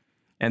liked.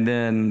 And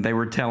then they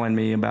were telling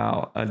me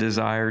about a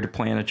desire to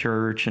plant a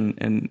church.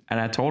 And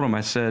I told them,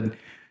 I said,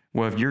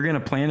 well, if you're going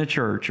to plant a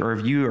church, or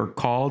if you are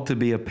called to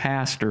be a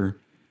pastor,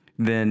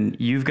 then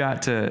you've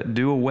got to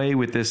do away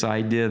with this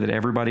idea that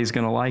everybody's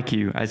going to like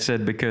you. I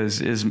said, because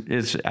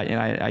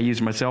I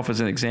use myself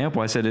as an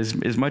example. I said,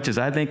 as much as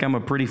I think I'm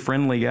a pretty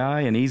friendly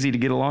guy and easy to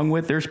get along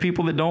with, there's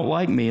people that don't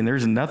like me, and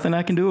there's nothing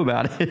I can do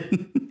about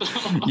it.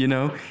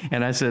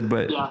 And I said,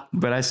 but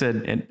I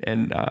said,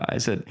 I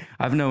said,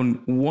 I've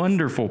known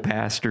wonderful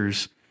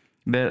pastors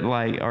that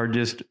are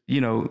just,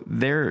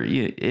 they're,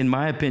 in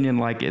my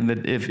opinion,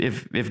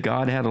 if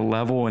God had a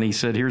level and he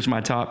said, here's my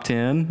top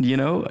 10,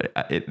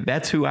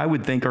 that's who I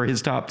would think are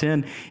his top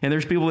 10. And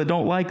there's people that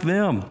don't like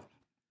them,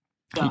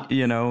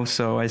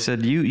 so I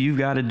said, you've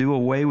got to do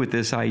away with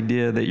this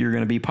idea that you're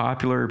going to be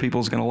popular or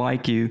people's going to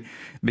like you,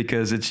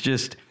 because it's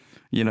just,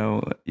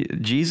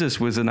 Jesus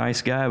was a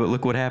nice guy, but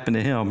look what happened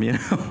to him,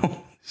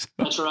 So.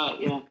 That's right.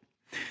 Yeah.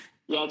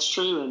 Yeah, it's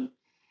true. And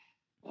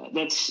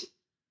that's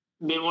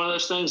been one of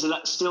those things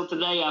that still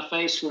today I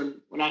face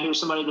when I hear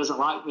somebody doesn't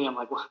like me. I'm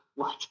like,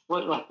 what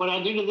did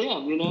I do to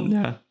them?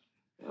 Yeah.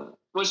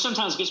 Which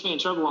sometimes gets me in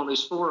trouble on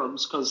these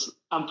forums, because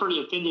I'm pretty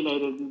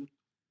opinionated.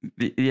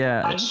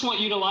 Yeah. I just want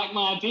you to like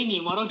my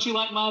opinion. Why don't you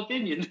like my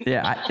opinion?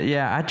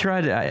 I try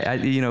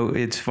to,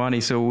 it's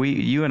funny. So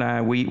you and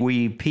I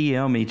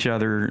PM each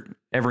other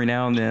every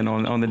now and then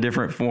on the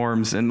different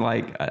forums. And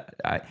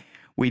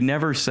we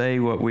never say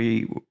what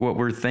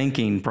we're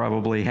thinking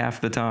probably half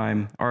the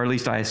time, or at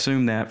least I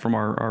assume that from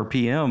our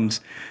PMs.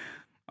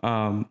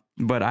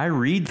 But I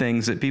read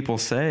things that people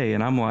say,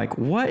 and I'm like,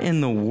 what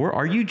in the world?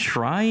 Are you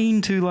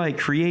trying to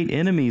create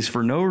enemies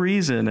for no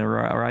reason?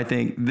 Or I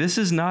think this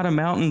is not a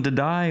mountain to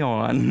die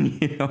on,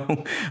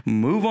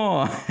 move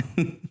on.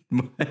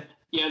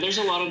 Yeah, there's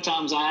a lot of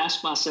times I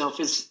ask myself,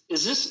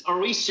 are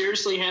we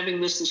seriously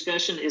having this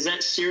discussion? Is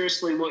that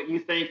seriously what you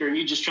think, or are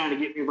you just trying to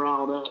get me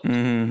riled up?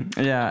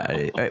 Mm-hmm.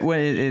 Yeah. Well,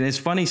 it's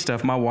funny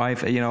stuff. My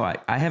wife,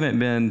 I haven't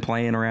been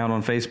playing around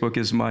on Facebook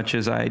as much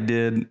as I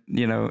did,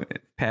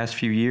 past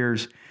few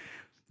years.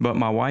 But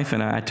my wife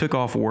and I took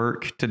off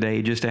work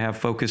today just to have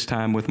focus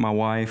time with my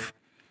wife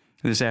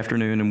this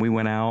afternoon. And we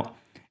went out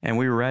and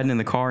we were riding in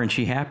the car, and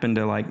she happened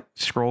to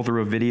scroll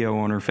through a video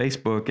on her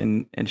Facebook,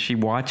 and she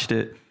watched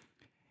it.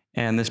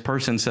 And this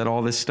person said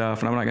all this stuff,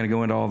 and I'm not going to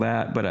go into all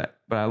that, but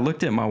I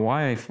looked at my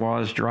wife while I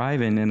was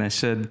driving, and I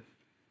said,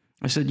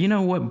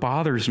 what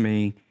bothers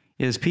me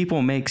is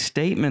people make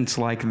statements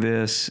like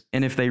this,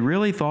 and if they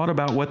really thought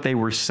about what they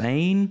were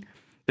saying,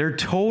 they're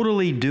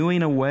totally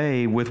doing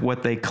away with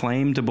what they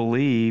claim to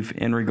believe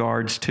in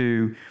regards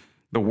to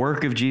the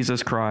work of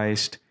Jesus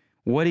Christ,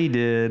 what he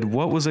did,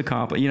 what was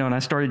accomplished, and I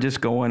started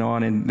just going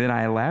on, and then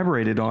I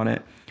elaborated on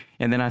it,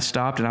 and then I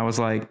stopped, and I was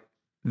like,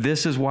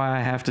 this is why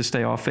I have to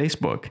stay off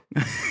Facebook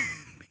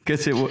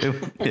because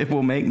it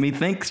will make me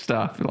think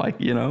stuff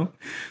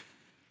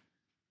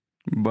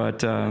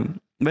But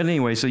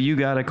anyway, so you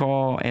got a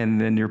call,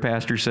 and then your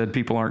pastor said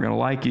people aren't going to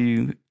like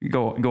you.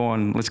 Go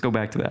on. Let's go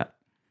back to that.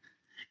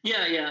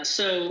 Yeah.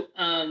 So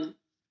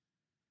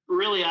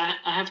really, I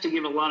have to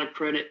give a lot of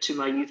credit to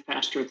my youth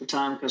pastor at the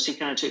time, because he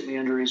kind of took me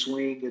under his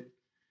wing and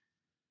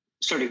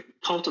started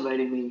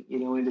cultivating me,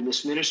 into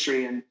this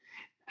ministry. And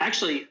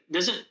actually,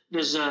 does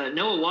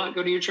Noah Watt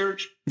go to your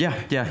church?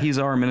 Yeah, he's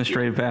our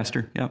administrative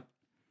pastor. Yeah.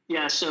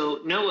 Yeah,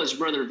 so Noah's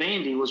brother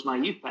Vandy was my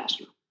youth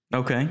pastor.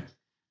 Okay.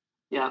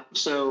 Yeah,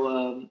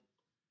 so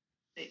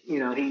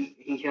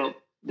he helped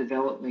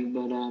develop me,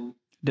 but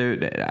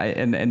dude,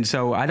 and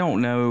so I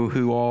don't know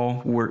who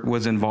all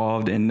was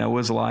involved in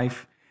Noah's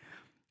life,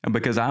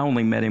 because I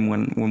only met him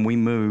when we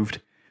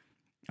moved.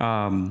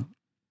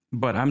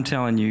 But I'm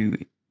telling you,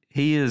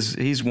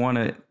 he's one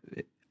of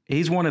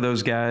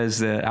those guys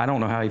that I don't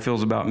know how he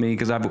feels about me,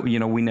 because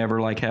we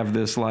never have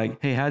this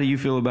hey, how do you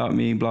feel about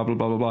me? Blah, blah,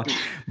 blah, blah, blah.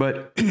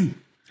 But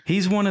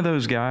he's one of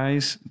those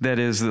guys that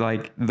is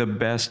the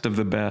best of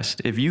the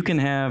best. If you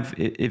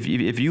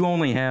if you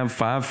only have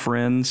 5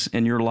 friends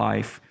in your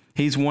life,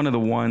 he's one of the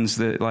ones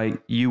that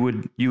you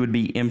would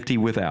be empty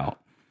without,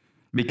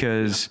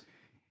 because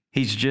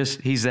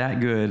he's that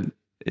good.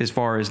 As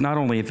far as not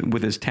only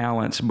with his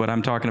talents, but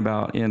I'm talking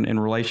about in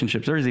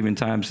relationships. There's even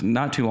times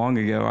not too long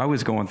ago, I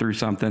was going through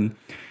something,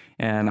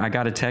 and I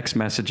got a text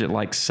message at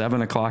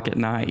 7:00 at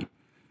night.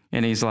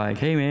 And he's like,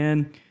 hey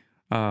man,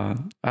 I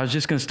was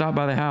just going to stop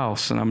by the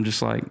house. And I'm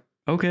just like,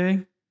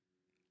 okay.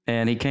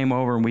 And he came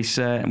over and we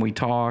sat and we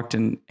talked,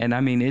 and I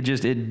mean,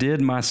 it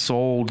did my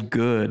soul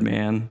good,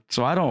 man.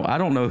 So I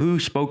don't know who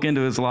spoke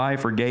into his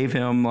life or gave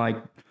him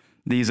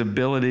these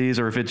abilities,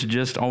 or if it's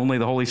just only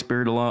the Holy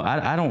Spirit alone.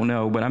 I don't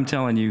know, but I'm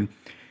telling you,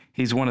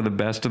 he's one of the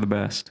best of the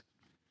best.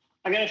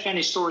 I got a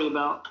funny story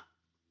about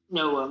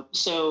Noah.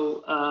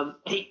 So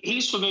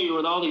he's familiar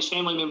with all these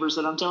family members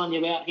that I'm telling you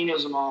about. He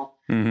knows them all.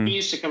 Mm-hmm. He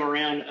used to come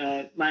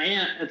around. My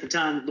aunt at the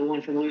time, the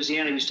one from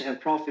Louisiana, used to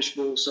have crawfish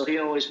bowls, so he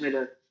always made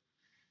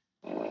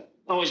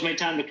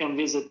time to come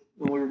visit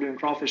when we were doing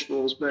crawfish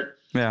bowls. But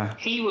yeah,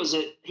 he was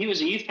a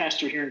youth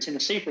pastor here in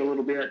Tennessee for a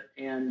little bit,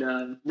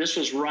 and this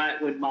was right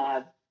when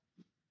my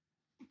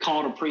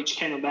call to preach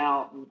came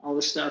about and all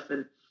this stuff.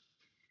 And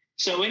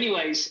so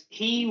anyways,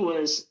 he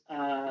was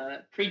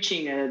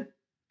preaching I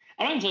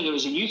don't even think it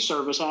was a youth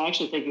service. I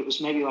actually think it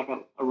was maybe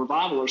a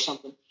revival or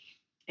something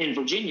in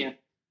Virginia.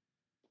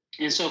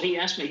 And so he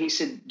asked me, he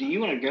said, do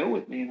you want to go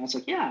with me? And I was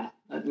like, yeah,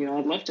 I'd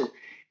love to.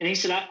 And he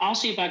said, I'll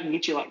see if I can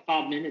get you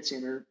 5 minutes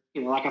in, or, a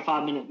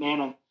 5-minute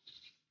manna.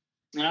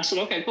 And I said,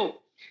 okay,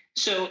 cool.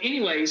 So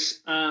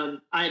anyways, I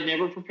had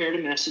never prepared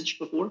a message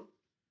before,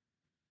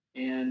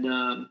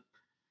 and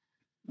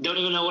don't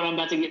even know what I'm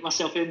about to get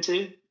myself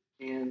into.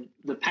 And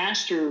the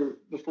pastor,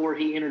 before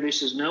he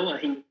introduces Noah,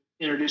 he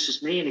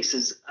introduces me, and he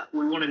says,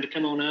 we want him to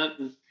come on up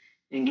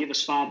and give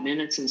us 5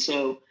 minutes. And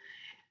so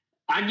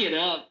I get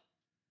up,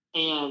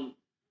 and,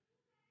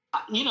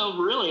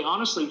 really,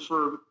 honestly,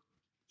 for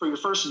your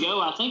first go,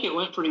 I think it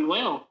went pretty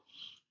well.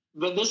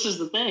 But this is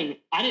the thing.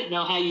 I didn't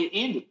know how you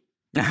ended.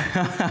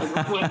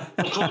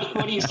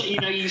 What do you say?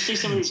 You see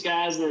some of these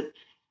guys that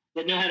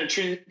know how to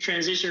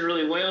transition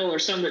really well, or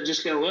some that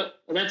just go, well,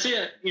 that's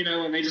it,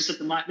 and they just set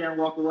the mic down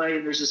and walk away,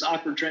 and there's this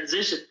awkward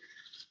transition.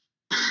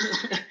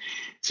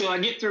 So I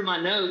get through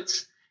my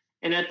notes,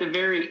 and at the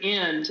very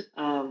end,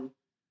 I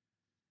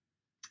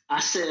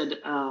said,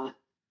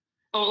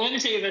 let me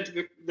tell you about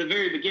the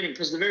very beginning,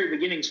 because the very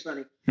beginning's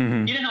funny.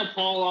 Mm-hmm. You know how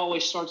Paul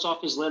always starts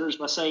off his letters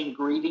by saying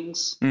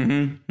greetings?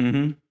 Mm-hmm.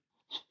 Mm-hmm.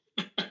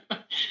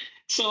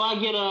 So I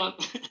get up,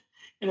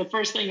 and the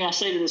first thing I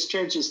say to this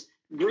church is,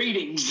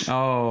 greetings.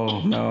 Oh,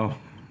 no.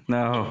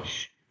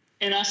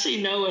 And I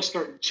see Noah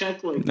start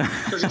chuckling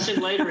because I said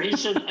later, he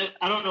said,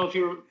 I don't know if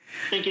you were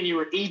thinking you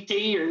were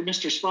E.T. or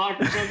Mr. Spock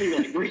or something.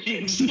 Like,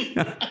 greetings.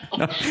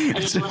 I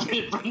just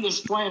landed from this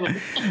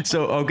planet.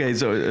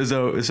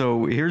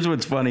 So here's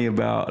what's funny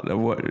about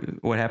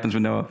what happens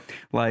with Noah.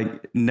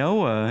 Like,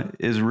 Noah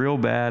is real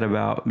bad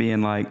about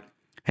being like,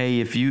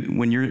 hey,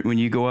 when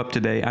you go up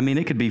today, I mean,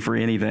 it could be for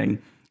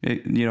anything.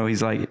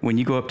 He's like, when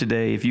you go up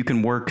today, if you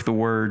can work the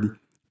word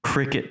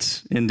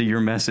crickets into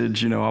your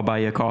message, I'll buy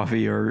you a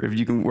coffee. Or if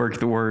you can work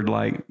the word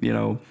like,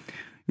 go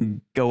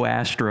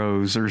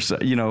Astros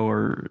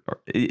or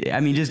I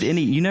mean, just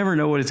you never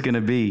know what it's going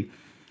to be.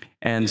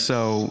 And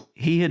so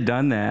he had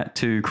done that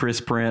to Chris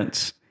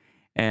Prince,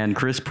 and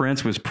Chris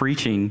Prince was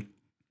preaching,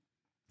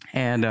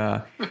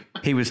 and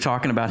he was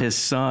talking about his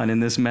son in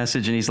this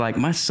message. And he's like,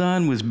 my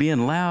son was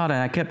being loud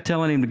and I kept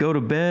telling him to go to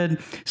bed.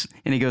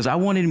 And he goes, I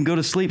wanted him to go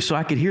to sleep so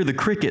I could hear the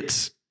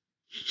crickets.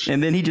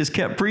 And then he just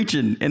kept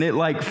preaching, and it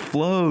like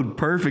flowed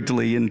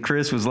perfectly. And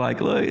Chris was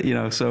like,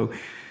 look, so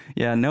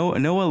yeah,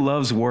 Noah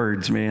loves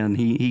words, man.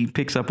 He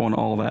picks up on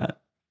all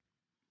that.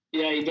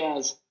 Yeah, he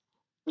does.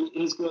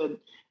 He's good.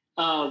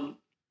 I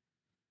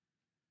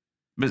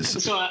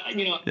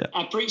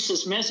preached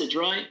this message,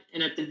 right?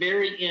 And at the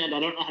very end, I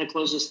don't know how to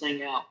close this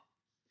thing out.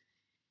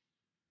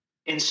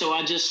 And so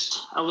I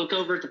look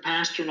over at the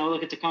pastor and I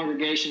look at the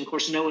congregation. Of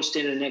course, Noah's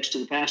standing next to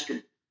the pastor.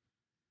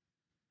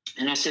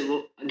 And I said,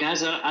 well,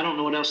 guys, I don't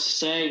know what else to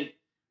say.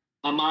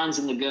 My mind's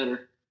in the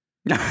gutter.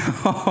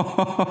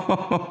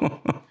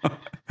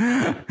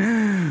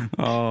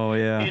 Oh,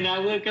 yeah. And I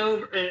look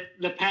over at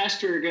the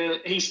pastor,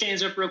 he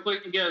stands up real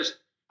quick and goes,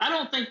 I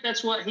don't think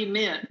that's what he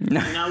meant. And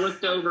I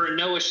looked over and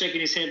Noah's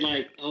shaking his head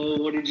like,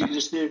 oh, what did you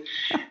just do?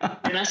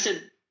 And I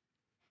said,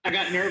 I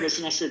got nervous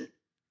and I said,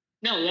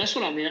 no, that's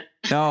what I meant.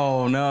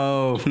 No.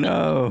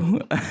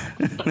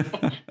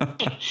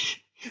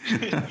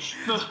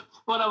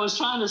 What I was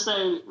trying to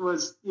say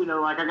was,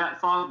 like I got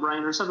fog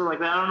brain or something like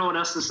that. I don't know what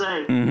else to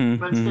say.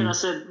 But instead I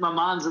said, my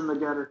mind's in the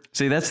gutter.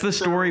 See, that's the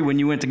story when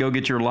you went to go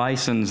get your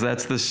license.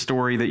 That's the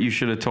story that you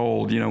should have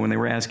told, when they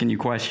were asking you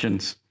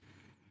questions.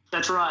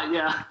 That's right,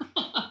 yeah.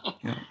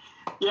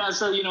 Yeah,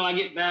 so, I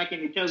get back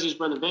and he tells his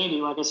brother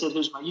Vandy, like I said,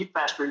 who's my youth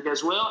pastor. He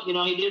goes, well,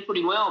 he did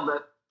pretty well,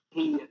 but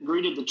he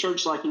greeted the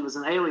church like he was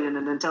an alien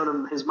and then told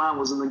him his mind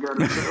was in the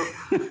gutter. So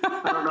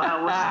I don't know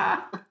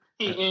how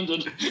he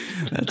ended.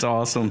 That's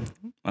awesome.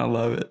 I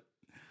love it.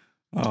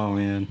 Oh,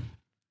 man.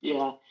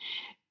 Yeah.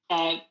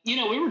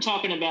 We were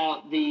talking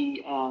about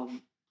the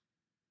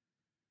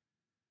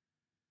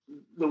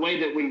way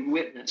that we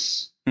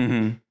witness,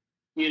 and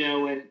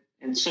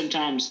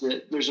sometimes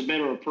there's a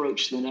better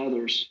approach than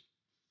others.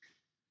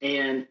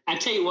 And I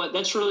tell you what,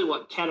 that's really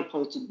what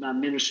catapulted my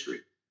ministry,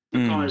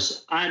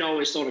 because I'd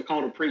always thought a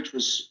call to preach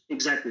was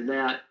exactly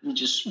that. You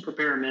just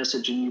prepare a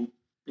message and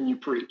you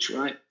preach,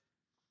 right?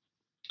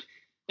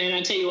 And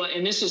I tell you what,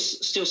 and this is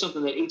still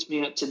something that eats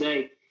me up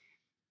today.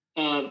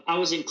 I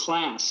was in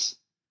class,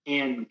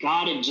 and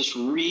God had just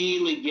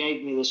really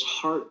gave me this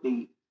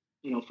heartbeat,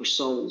 for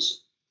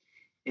souls.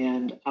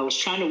 And I was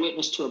trying to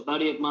witness to a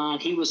buddy of mine.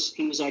 He was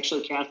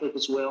actually Catholic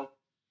as well.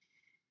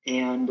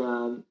 And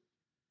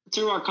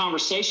through our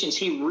conversations,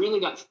 he really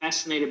got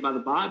fascinated by the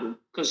Bible,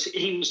 because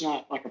he was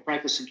not like a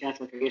practicing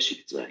Catholic, I guess you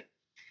could say.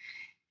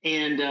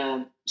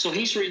 And so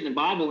he's reading the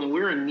Bible, and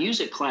we're in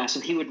music class,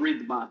 and he would read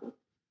the Bible.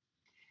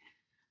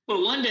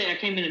 Well, one day I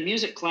came into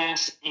music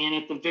class, and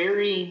at the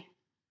very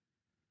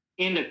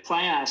end of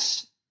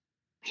class,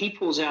 he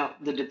pulls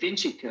out the Da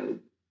Vinci Code.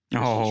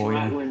 Oh,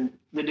 right, yeah. When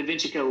the Da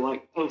Vinci Code,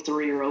 like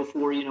 03 or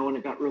 04, when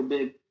it got real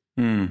big.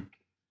 And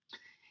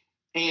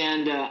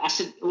I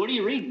said, what are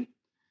you reading?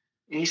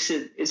 And he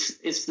said,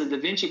 it's the Da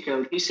Vinci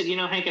Code. He said,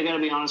 Hank, I got to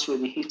be honest with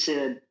you. He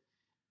said,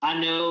 I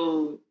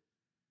know,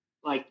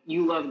 like,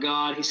 you love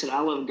God. He said,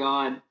 I love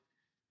God.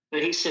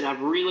 But he said,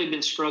 I've really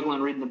been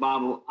struggling reading the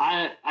Bible.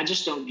 I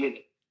just don't get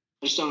it.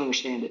 I just don't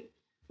understand it.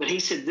 But he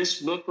said,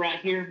 this book right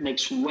here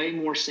makes way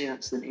more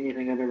sense than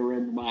anything I've ever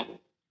read in the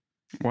Bible.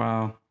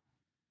 Wow.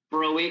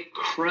 Bro, it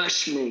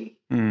crushed me.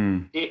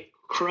 It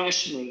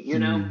crushed me,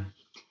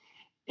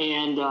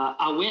 And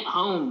I went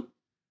home,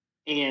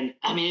 and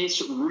I mean,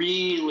 it's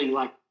really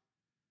like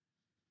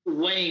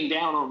weighing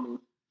down on me.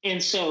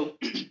 And so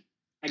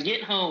I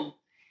get home,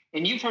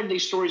 and you've heard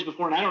these stories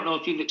before, and I don't know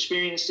if you've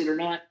experienced it or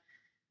not,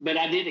 but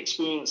I did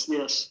experience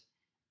this.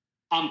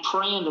 I'm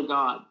praying to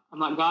God. I'm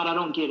like, God, I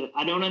don't get it.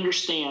 I don't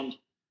understand.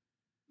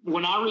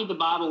 When I read the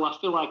Bible, I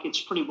feel like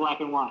it's pretty black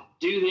and white.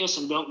 Do this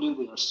and don't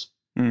do this.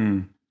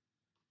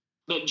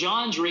 But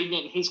John's reading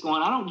it, and he's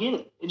going, I don't get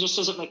it. It just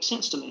doesn't make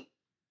sense to me.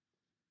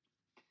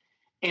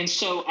 And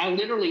so I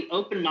literally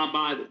opened my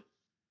Bible,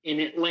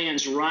 and it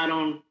lands right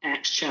on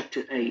Acts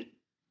chapter 8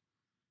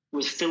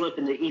 with Philip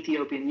and the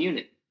Ethiopian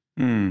eunuch.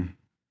 And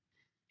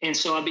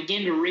so I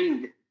begin to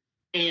read,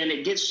 and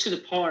it gets to the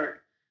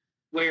part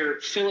where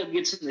Philip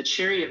gets in the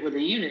chariot with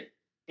the eunuch,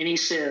 and he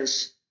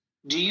says,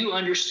 do you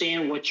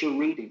understand what you're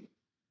reading?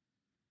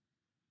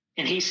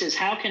 And he says,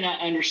 how can I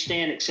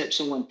understand except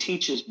someone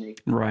teaches me?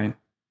 Right.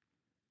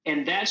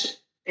 And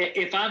that's,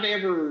 if I've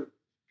ever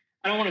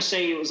I don't want to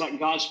say it was like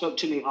God spoke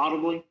to me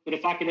audibly, but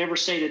if I could ever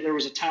say that there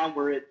was a time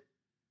where it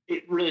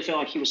really felt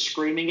like he was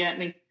screaming at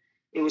me,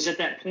 it was at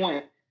that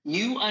point.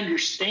 You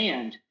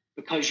understand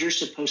because you're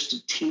supposed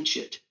to teach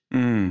it.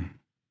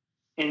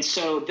 And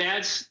so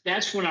that's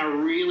when I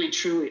really,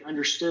 truly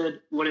understood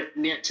what it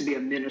meant to be a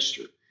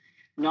minister.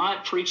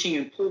 Not preaching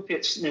in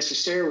pulpits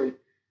necessarily,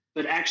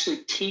 but actually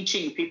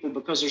teaching people,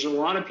 because there's a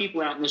lot of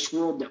people out in this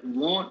world that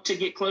want to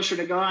get closer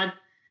to God,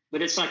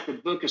 but it's like the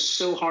book is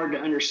so hard to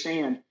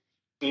understand.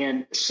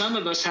 And some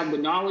of us have the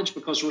knowledge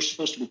because we're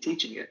supposed to be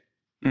teaching it.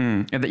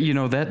 And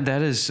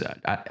that is,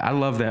 I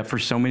love that for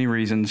so many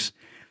reasons.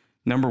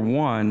 Number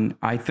one,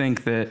 I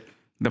think that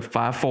the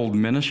fivefold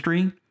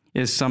ministry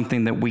is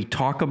something that we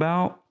talk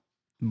about,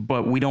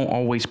 but we don't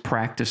always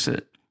practice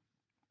it.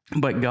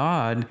 But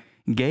God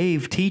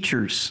gave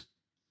teachers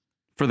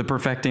for the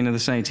perfecting of the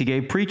saints. He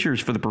gave preachers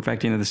for the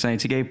perfecting of the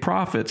saints. He gave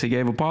prophets. He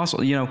gave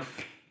apostles.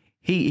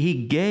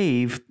 He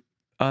gave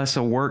us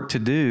a work to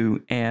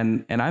do.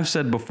 And I've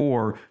said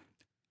before,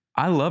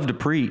 I love to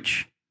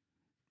preach,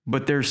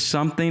 but there's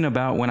something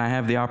about when I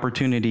have the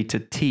opportunity to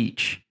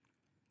teach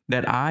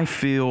that I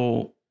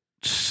feel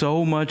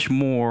so much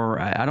more.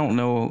 I don't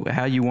know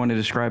how you want to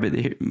describe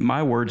it.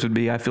 My words would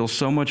be, I feel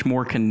so much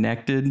more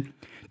connected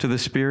to the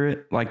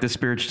Spirit, like the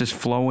Spirit's just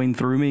flowing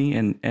through me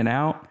and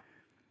out,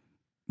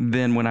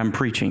 than when I'm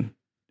preaching.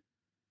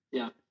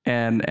 Yeah.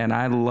 And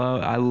I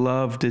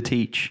love to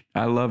teach.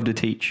 I love to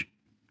teach.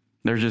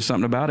 There's just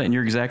something about it, and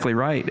you're exactly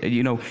right.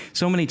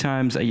 So many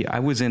times I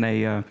was in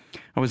I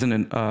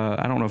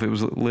don't know if it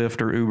was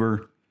Lyft or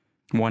Uber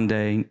one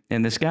day,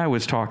 and this guy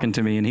was talking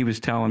to me, and he was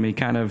telling me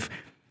kind of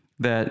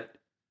that,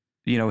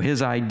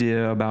 his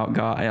idea about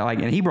God,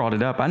 and he brought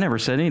it up. I never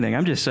said anything.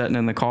 I'm just sitting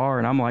in the car,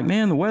 and I'm like,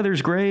 man, the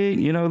weather's great.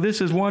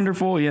 This is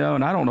wonderful.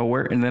 And I don't know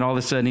where. And then all of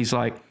a sudden he's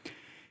like,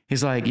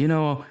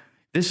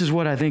 this is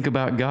what I think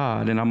about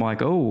God. And I'm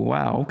like, oh,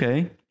 wow.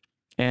 Okay.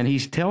 And he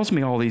tells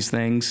me all these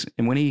things.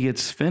 And when he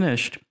gets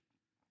finished,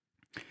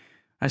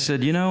 I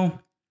said,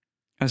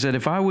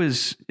 if I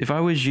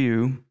was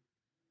you,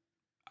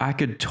 I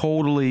could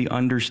totally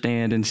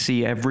understand and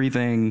see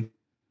everything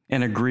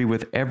and agree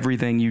with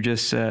everything you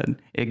just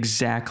said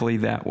exactly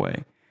that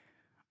way.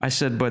 I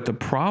said, but the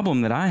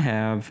problem that I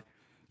have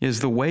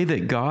is the way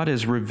that God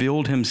has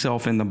revealed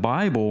himself in the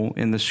Bible,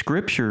 in the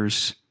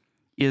scriptures,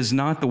 is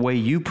not the way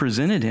you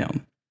presented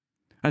him.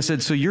 I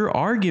said, so your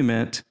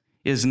argument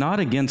is not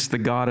against the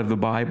God of the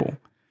Bible.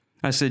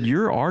 I said,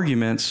 your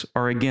arguments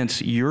are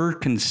against your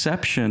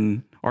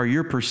conception or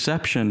your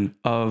perception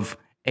of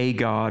a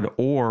God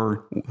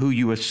or who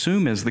you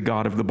assume is the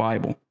God of the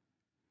Bible.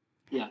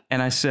 Yeah.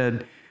 And I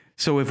said,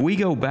 so if we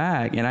go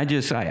back, and I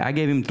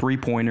gave him 3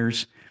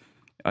 pointers,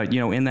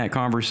 in that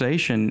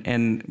conversation.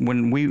 And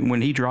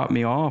when he dropped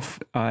me off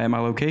at my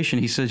location,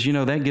 he says,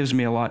 that gives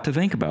me a lot to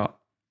think about.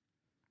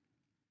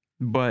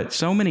 But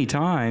so many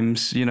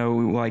times,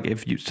 like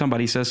if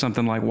somebody says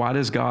something like, why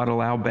does God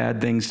allow bad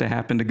things to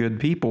happen to good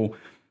people?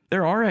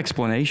 There are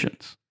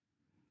explanations.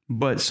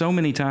 But so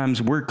many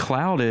times we're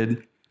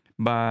clouded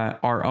by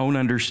our own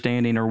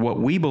understanding or what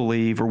we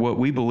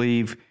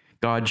believe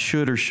God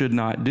should or should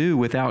not do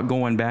without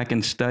going back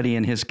and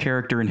studying his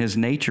character and his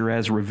nature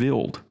as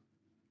revealed.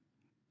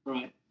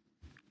 Right.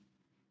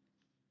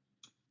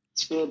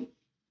 That's good.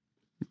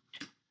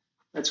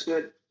 That's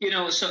good.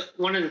 So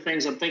one of the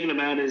things I'm thinking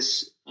about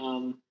is,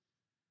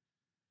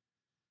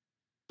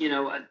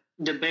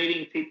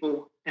 debating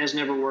people has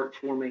never worked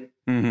for me.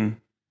 Mm-hmm.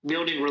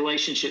 Building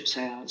relationships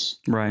has.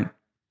 Right.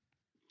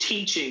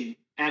 Teaching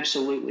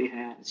absolutely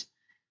has.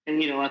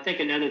 And, I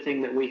think another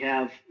thing that we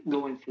have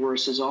going for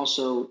us is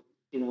also,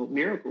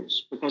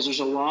 miracles, because there's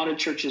a lot of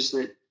churches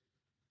that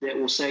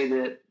will say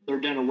that they're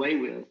done away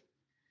with.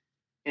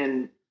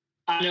 And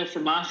I know for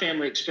my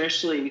family,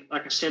 especially,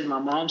 like I said, my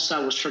mom's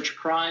side was Church of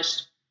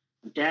Christ.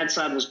 My dad's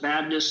side was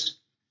Baptist.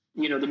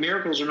 The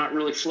miracles are not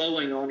really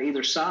flowing on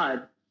either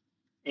side.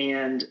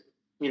 And,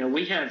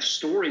 we have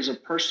stories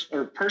of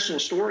personal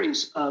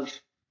stories of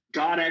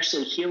God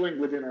actually healing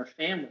within our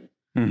family.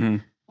 Mm-hmm.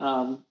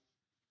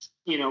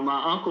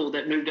 My uncle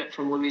that moved up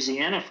from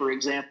Louisiana, for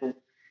example,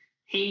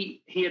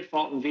 he had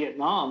fought in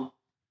Vietnam,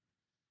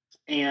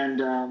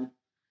 and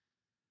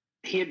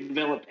he had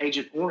developed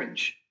Agent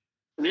Orange.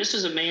 This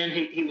is a man,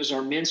 he was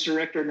our men's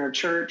director in our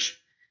church.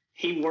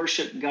 He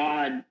worshiped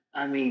God,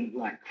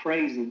 like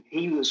crazy.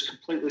 He was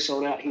completely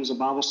sold out. He was a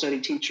Bible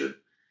study teacher,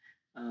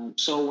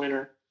 soul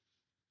winner.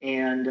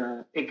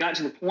 And it got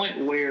to the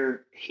point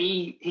where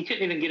he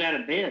couldn't even get out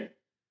of bed.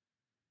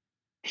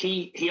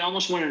 He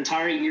almost went an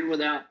entire year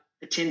without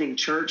attending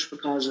church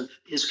because of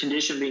his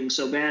condition being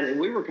so bad. And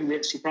we were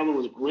convinced he probably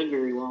wasn't going to live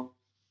very long.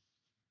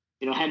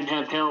 Had to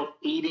have help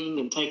eating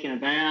and taking a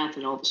bath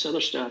and all this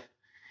other stuff.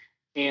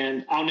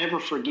 And I'll never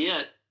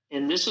forget,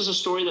 and this is a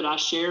story that I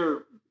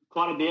share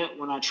quite a bit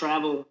when I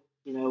travel,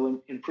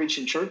 and preach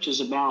in churches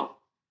about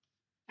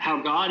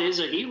how God is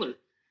a healer.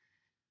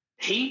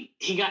 He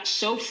got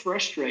so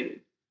frustrated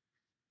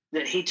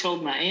that he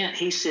told my aunt,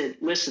 he said,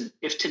 listen,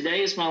 if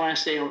today is my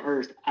last day on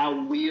earth, I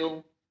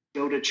will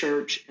go to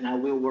church and I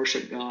will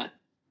worship God.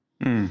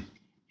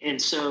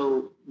 And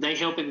so they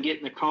help him get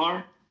in the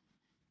car.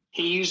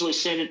 He usually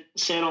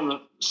sat on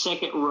the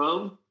second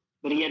row,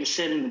 but he had to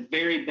sit in the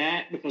very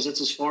back because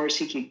that's as far as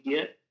he could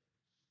get.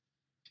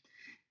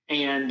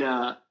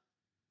 And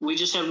we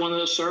just had one of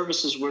those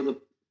services where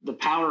the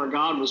power of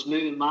God was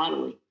moving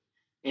mightily.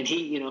 And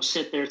he,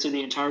 sat there through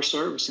the entire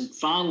service. And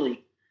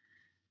finally,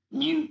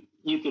 you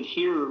could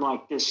hear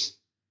like this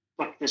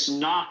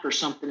knock or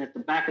something at the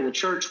back of the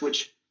church,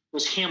 which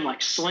was him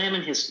like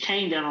slamming his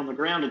cane down on the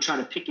ground to try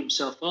to pick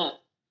himself up.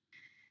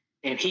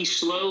 And he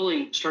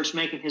slowly starts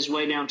making his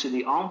way down to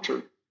the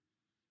altar.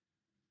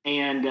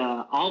 And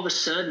all of a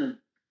sudden,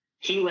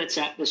 he lets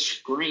out this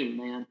scream,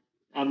 man.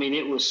 I mean,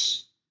 it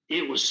was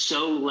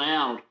so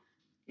loud.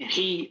 And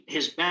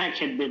his back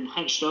had been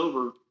hunched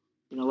over,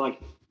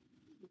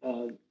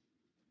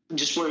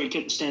 just where he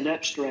couldn't stand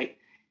up straight.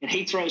 And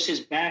he throws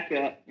his back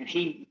up and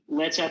he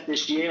lets out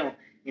this yell.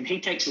 And he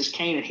takes his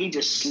cane and he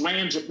just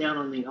slams it down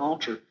on the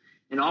altar.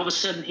 And all of a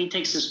sudden, he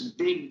takes this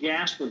big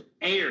gasp of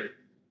air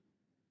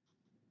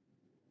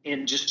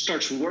and just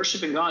starts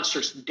worshiping God,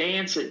 starts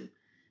dancing,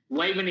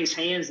 waving his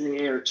hands in the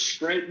air,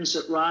 straightens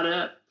it right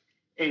up.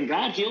 And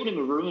God healed him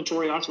of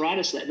rheumatoid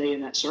arthritis that day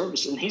in that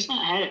service, and he's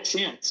not had it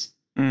since.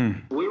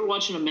 We were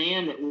watching a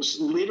man that was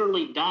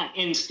literally dying,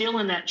 and still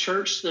in that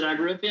church that I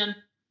grew up in,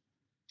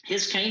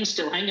 his cane's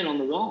still hanging on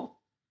the wall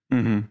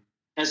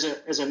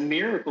as a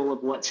miracle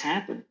of what's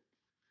happened.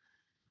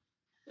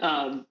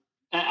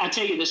 I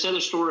tell you this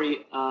other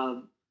story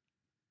about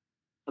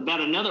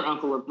another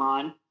uncle of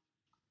mine.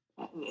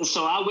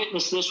 So I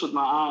witnessed this with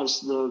my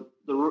eyes, the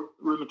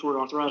rheumatoid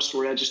arthritis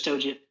story I just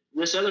told you.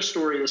 This other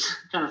story is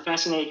kind of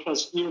fascinating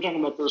because you were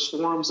talking about those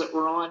forums that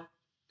we're on.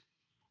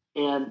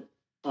 And,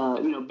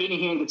 Benny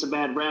Hinn gets a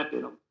bad rap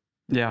in them.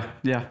 Yeah.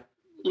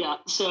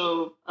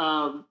 So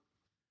I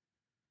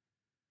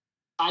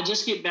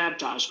just get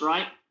baptized,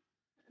 right?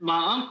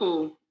 My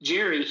uncle,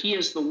 Jerry, he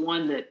is the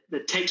one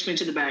that takes me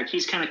to the back.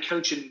 He's kind of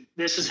coaching me.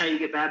 This is how you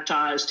get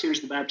baptized.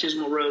 Here's the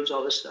baptismal robes,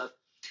 all this stuff.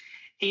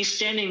 He's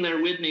standing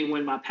there with me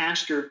when my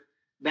pastor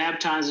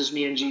baptizes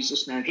me in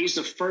Jesus' name. He's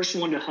the first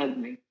one to hug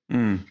me.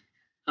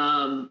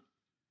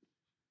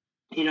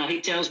 He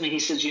tells me, he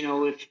says,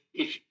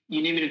 if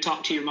you need me to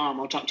talk to your mom,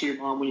 I'll talk to your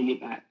mom when you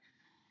get back.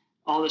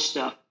 All this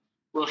stuff.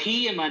 Well,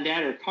 he and my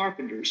dad are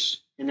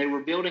carpenters, and they were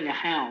building a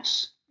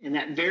house. And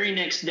that very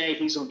next day,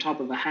 he's on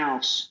top of a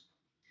house,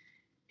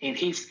 and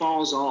he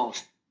falls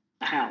off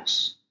the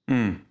house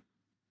and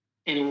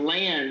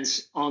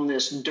lands on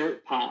this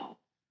dirt pile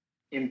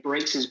and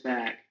breaks his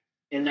back.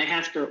 And they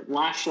have to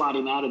life flight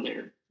him out of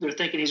there. They're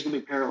thinking he's going to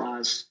be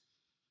paralyzed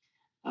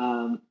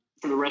for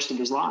the rest of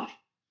his life.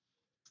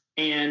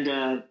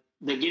 And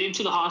they get him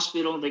to the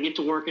hospital. They get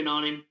to working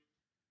on him.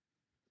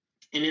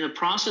 And in the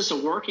process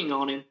of working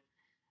on him,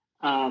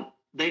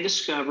 they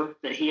discover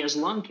that he has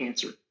lung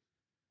cancer.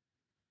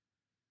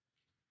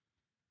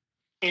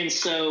 And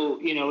so,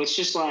 it's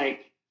just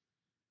like,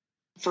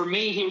 for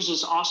me, here's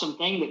this awesome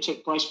thing that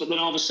took place. But then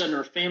all of a sudden,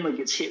 our family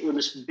gets hit with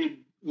this big,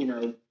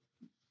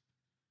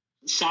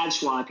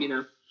 sideswipe,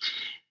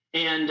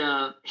 and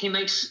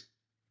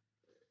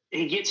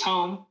he gets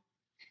home,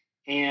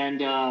 and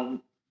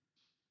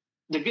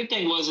the good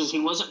thing is he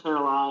wasn't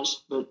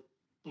paralyzed, but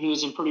he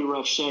was in pretty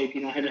rough shape.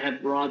 Had to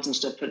have rods and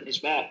stuff put in his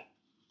back.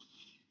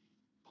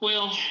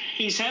 Well,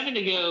 he's having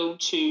to go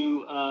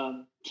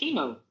to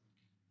chemo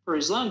for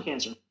his lung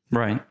cancer.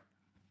 Right.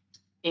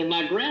 And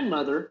my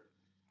grandmother,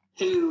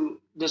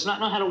 who does not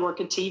know how to work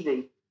a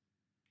TV,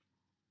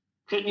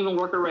 couldn't even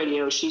work a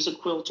radio. She's a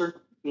quilter.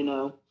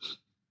 Good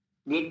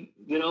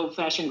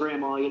old-fashioned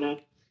grandma,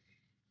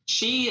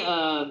 She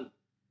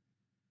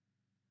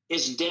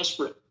is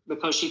desperate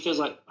because she feels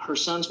like her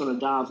son's going to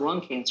die of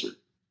lung cancer.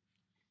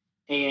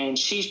 And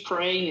she's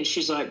praying, and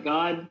she's like,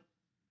 God,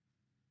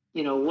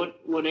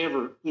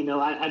 whatever,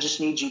 I just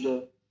need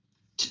you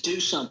to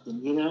do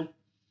something,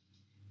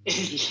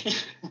 And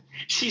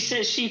she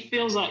says she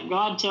feels like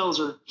God tells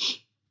her,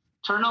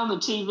 turn on the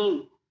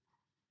TV.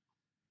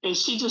 And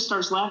she just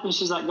starts laughing.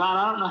 She's like, God,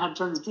 I don't know how to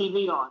turn the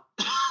TV on.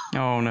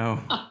 Oh, no.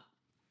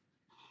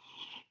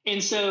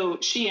 And so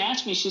she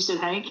asked me, she said,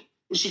 Hank,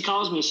 and she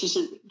calls me, she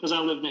said, because I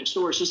live next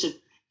door, she said,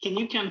 can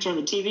you come turn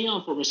the TV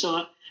on for me? So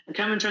I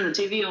come and turn the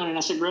TV on, and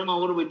I said, Grandma,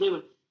 what are we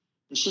doing?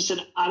 And she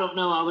said, I don't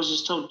know. I was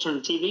just told to turn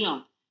the TV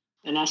on.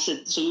 And I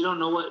said, so you don't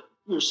know what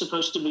you're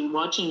supposed to be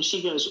watching? And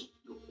she goes,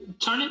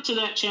 turn it to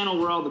that channel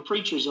where all the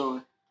preachers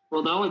are.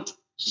 Well, the only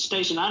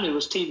station I knew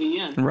was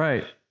TVN.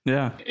 Right.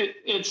 Yeah.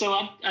 And so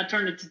I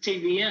turned it to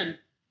TVN,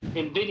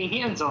 and Benny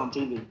Hinn's on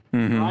TV,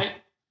 right?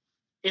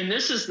 And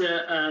this is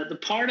the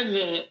part of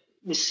the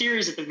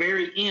series at the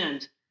very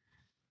end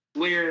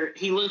where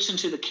he looks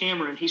into the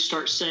camera and he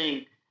starts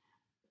saying,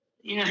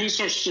 he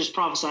starts just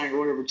prophesying or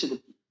whatever to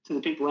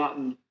the people out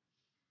in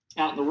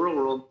the real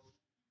world.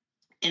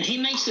 And he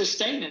makes this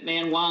statement,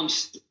 man, while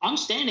I'm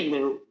standing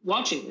there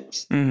watching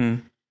this.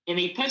 And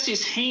he puts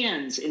his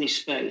hands in his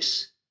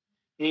face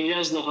and he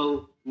does the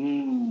whole,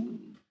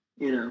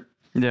 Yeah.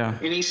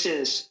 And he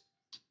says,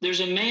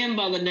 there's a man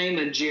by the name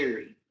of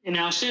Jerry. And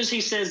now as soon as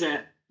he says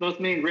that, both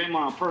me and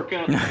Grandma perk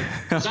up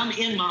because I'm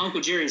in my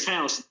Uncle Jerry's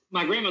house.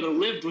 My grandmother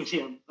lived with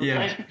him.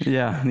 Okay?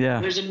 Yeah.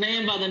 There's a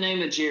man by the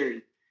name of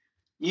Jerry.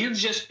 You've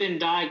just been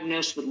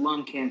diagnosed with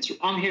lung cancer.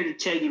 I'm here to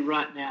tell you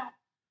right now,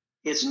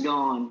 it's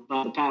gone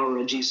by the power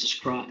of Jesus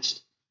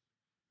Christ.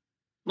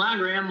 My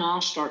grandma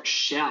starts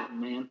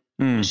shouting,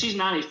 man. She's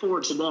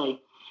 94 today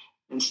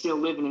and still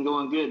living and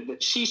going good,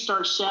 but she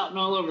starts shouting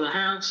all over the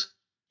house.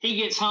 He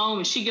gets home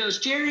and she goes,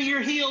 Jerry,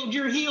 you're healed,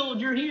 you're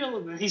healed, you're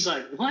healed. And he's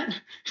like, what?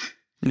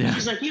 Yeah.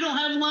 She's like, you don't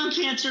have lung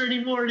cancer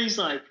anymore. And he's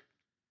like,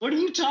 what are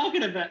you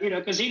talking about? You know,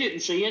 because he didn't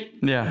see it.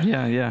 Yeah.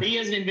 He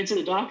hasn't even been to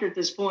the doctor at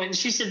this point. And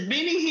she said,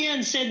 Benny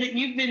Hinn said that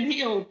you've been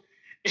healed.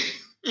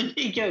 And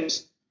he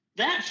goes,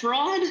 that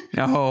fraud?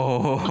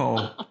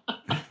 Oh.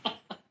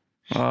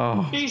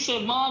 He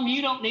said, Mom,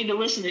 you don't need to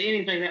listen to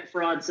anything that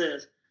fraud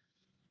says.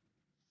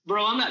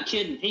 Bro, I'm not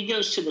kidding. He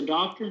goes to the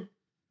doctor.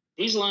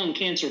 He's lung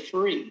cancer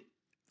free.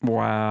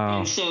 Wow.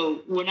 And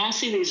so when I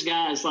see these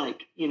guys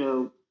like, you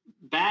know,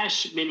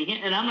 bash Benny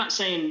Hinn, and I'm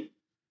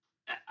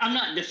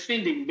not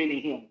defending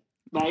Benny Hinn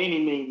by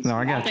any means. No,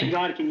 I think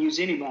God can use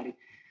anybody.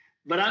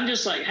 But I'm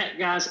just like, hey,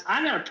 guys,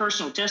 I got a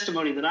personal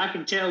testimony that I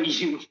can tell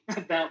you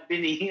about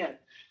Benny Hinn.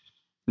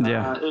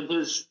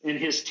 In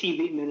his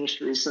TV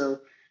ministry. So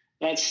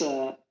that's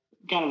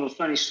kind of a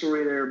funny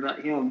story there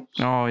about him.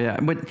 Oh yeah,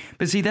 but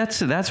see,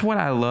 that's what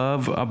I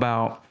love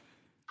about,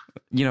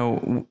 you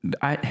know,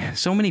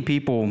 so many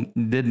people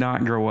did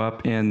not grow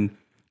up in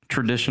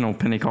traditional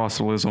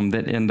Pentecostalism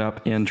that end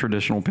up in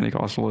traditional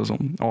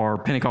Pentecostalism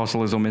or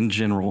Pentecostalism in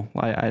general.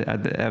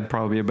 That'd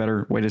probably be a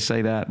better way to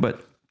say that.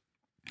 But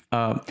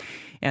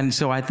and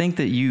so I think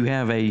that you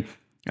have a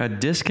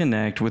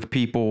disconnect with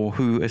people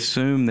who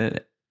assume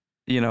that,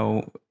 you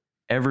know,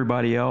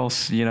 everybody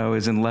else, you know,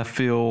 is in left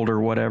field or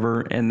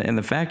whatever. And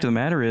the fact of the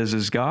matter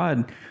is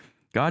God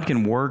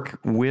can work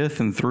with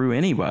and through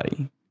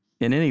anybody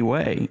in any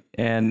way.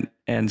 And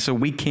so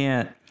we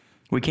can't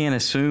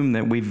assume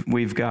that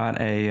we've got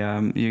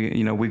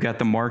we've got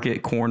the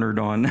market cornered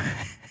on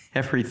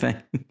everything.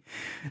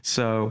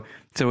 So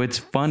it's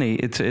funny.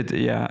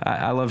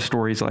 I love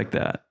stories like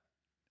that.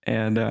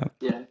 And,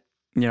 you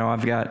know,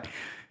 I've got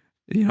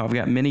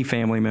many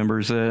family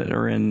members that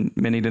are in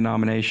many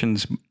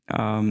denominations.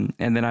 And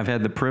then I've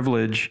had the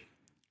privilege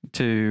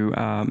to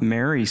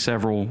marry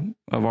several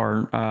of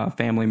our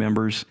family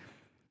members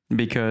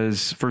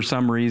because for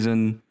some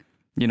reason,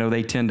 you know,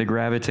 they tend to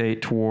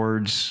gravitate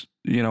towards,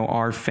 you know,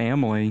 our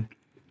family,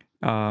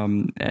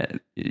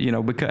 you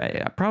know,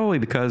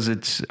 because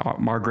it's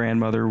our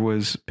grandmother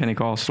was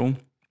Pentecostal.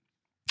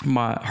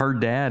 Her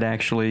dad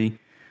actually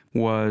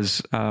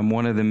was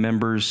one of the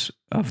members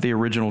of the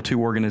original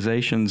two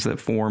organizations that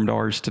formed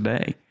ours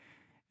today.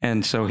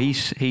 And so he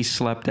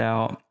slept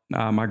out,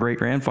 my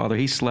great-grandfather,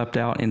 he slept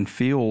out in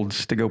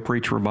fields to go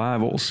preach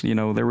revivals. You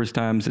know, there was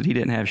times that he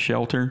didn't have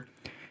shelter,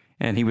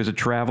 and he was a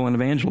traveling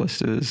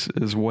evangelist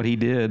is what he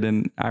did.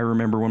 And I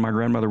remember when my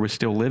grandmother was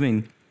still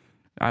living,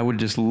 I would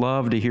just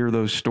love to hear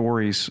those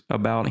stories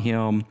about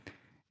him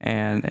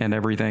and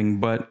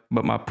everything. But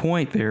my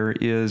point there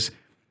is,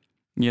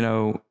 you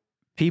know,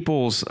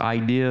 people's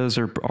ideas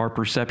or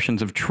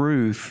perceptions of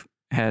truth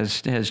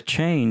has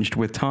changed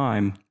with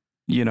time,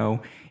 you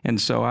know, and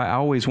so I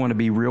always want to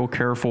be real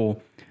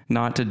careful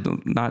not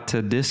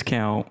to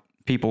discount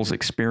people's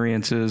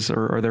experiences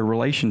or their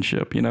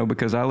relationship, you know,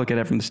 because I look at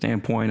it from the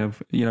standpoint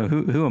of, you know,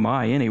 who am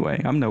I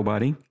anyway? I'm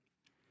nobody.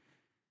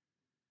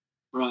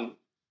 Right.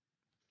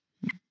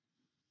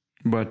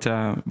 But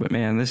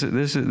man, this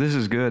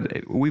is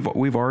good.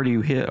 We've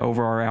already hit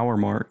over our hour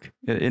mark.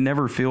 It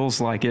never feels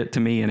like it to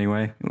me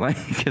anyway, like,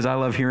 because I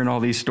love hearing all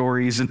these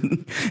stories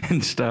and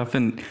stuff,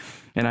 and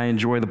I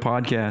enjoy the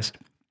podcast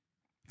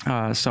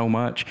so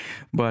much.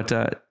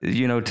 But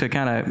you know, to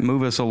kind of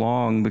move us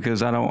along,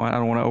 because I don't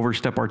want to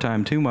overstep our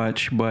time too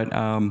much. But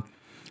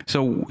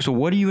so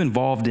what are you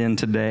involved in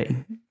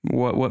today?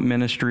 What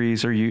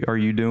ministries are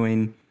you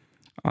doing?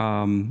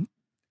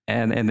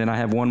 And then I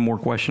have one more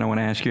question I want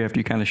to ask you after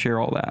you kind of share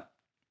all that.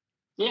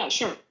 Yeah,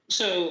 sure.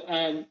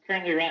 So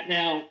currently right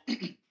now,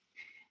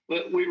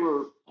 we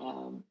were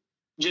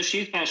just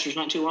youth pastors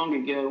not too long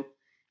ago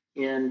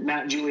in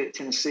Mount Juliet,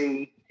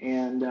 Tennessee,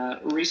 and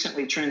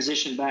recently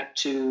transitioned back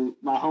to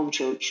my home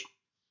church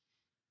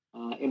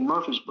in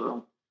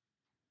Murfreesboro.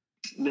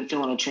 Been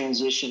feeling a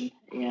transition,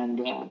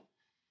 and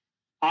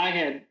I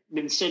had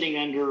been sitting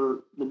under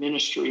the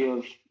ministry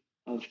of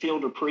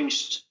fielder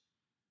priest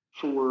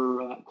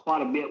for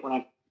quite a bit.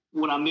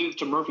 When I moved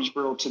to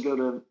Murfreesboro to go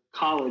to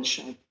college,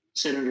 I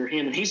sat under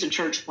him, and he's a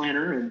church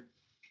planter, and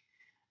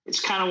it's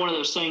kind of one of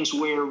those things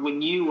where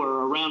when you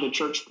are around a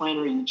church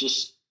planter, you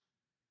just,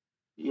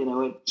 you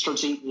know, it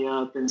starts eating you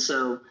up. And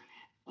so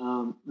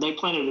they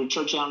planted a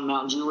church out in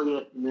Mount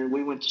Juliet, and then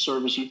we went to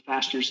serve as youth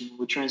pastors, and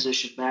we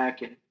transitioned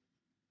back. And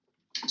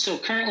so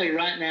currently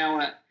right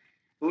now,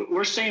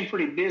 we're staying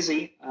pretty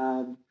busy.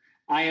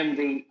 I am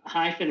the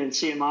hyphen and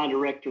CMI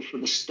director for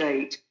the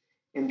state.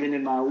 And then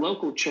in my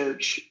local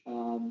church,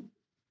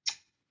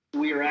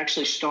 we are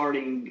actually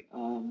starting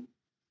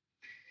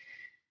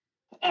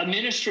a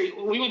ministry.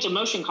 We went to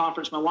Motion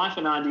Conference. My wife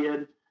and I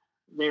did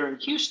there in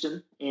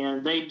Houston,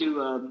 and they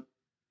do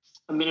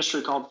a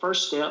ministry called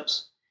First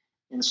Steps.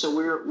 And so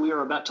we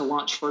are about to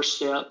launch First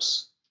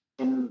Steps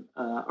in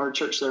our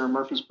church there in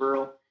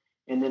Murfreesboro.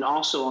 And then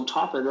also on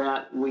top of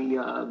that, we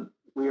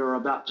are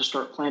about to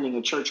start planning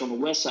a church on the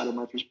west side of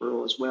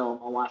Murfreesboro as well,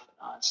 my wife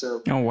and I.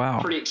 So oh, wow.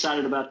 Pretty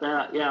excited about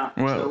that. Yeah.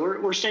 Well, so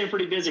we're staying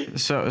pretty busy.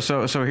 So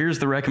here's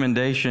the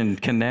recommendation: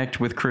 connect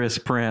with Chris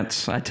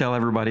Prince. I tell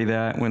everybody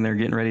that when they're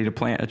getting ready to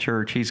plant a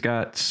church. He's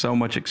got so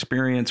much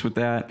experience with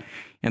that.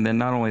 And then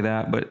not only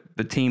that, but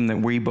the team that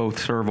we both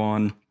serve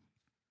on,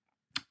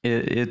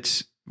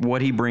 it's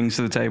what he brings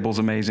to the table is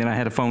amazing. I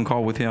had a phone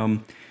call with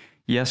him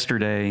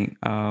yesterday,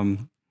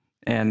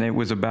 and it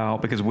was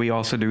about, because we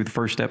also do the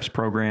First Steps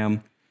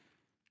program,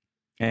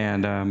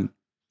 and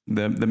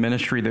the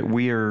ministry that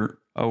we are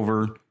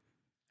over,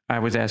 I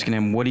was asking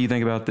him, what do you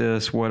think about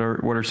this? What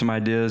are some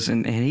ideas?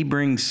 And he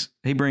brings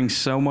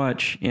so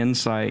much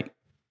insight,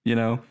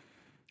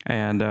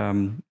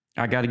 and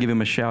I got to give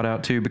him a shout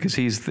out too, because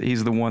he's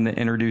the one that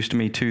introduced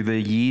me to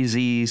the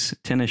Yeezys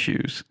tennis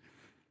shoes.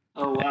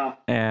 Oh, wow.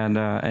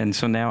 And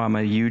so now I'm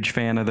a huge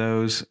fan of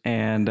those.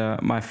 And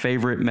my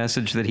favorite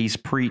message that he's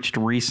preached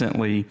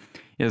recently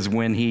is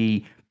when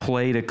he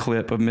played a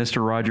clip of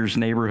Mr. Rogers'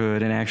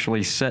 Neighborhood and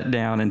actually sat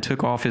down and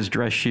took off his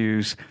dress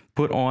shoes,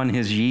 put on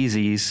his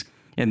Yeezys,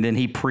 and then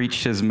he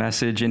preached his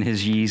message in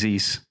his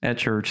Yeezys at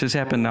church. This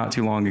happened not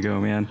too long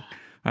ago, man.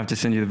 I have to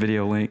send you the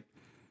video link.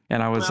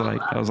 And I was like,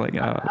 I love it.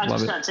 I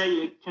just got to tell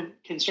you,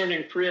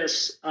 concerning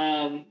Chris,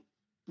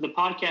 the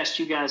podcast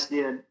you guys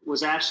did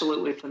was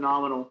absolutely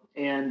phenomenal.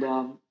 And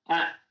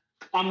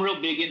I'm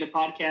real big into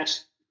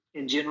podcasts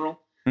in general,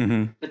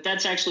 but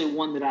that's actually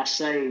one that I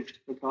saved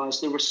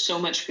because there was so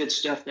much good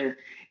stuff there.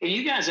 And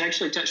you guys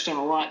actually touched on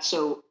a lot.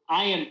 So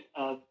I am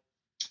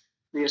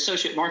the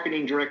associate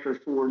marketing director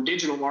for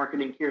digital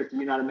marketing here at the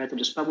United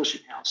Methodist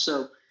Publishing House.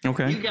 So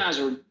you guys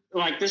are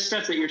like this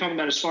stuff that you're talking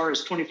about as far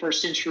as 21st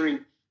century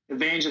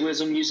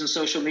evangelism, using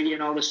social media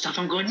and all this stuff.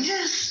 I'm going,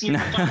 yes,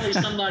 finally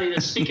somebody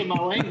that's speaking my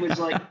language.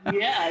 Like,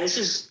 yeah, this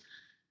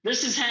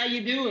is how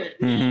you do it.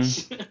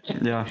 Yes.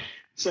 Yeah.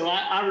 So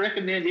I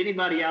recommend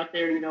anybody out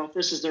there, if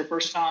this is their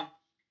first time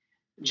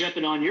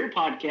jumping on your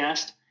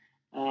podcast,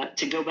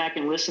 to go back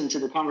and listen to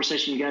the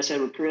conversation you guys had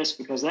with Chris,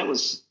 because that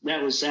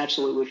was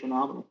absolutely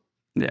phenomenal.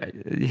 Yeah,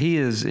 he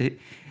is. And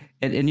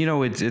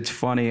it's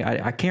funny.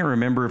 I can't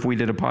remember if we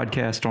did a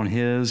podcast on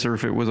his or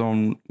if it was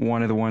on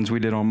one of the ones we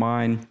did on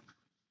mine.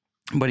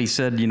 But he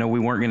said, we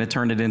weren't going to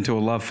turn it into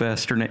a love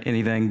fest or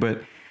anything.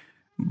 But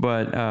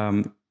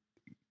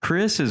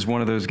Chris is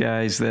one of those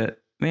guys that,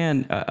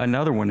 man,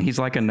 another one. He's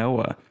like a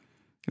Noah.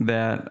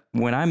 That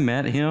when I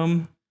met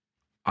him,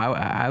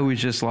 I was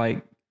just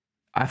like,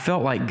 I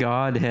felt like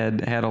God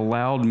had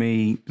allowed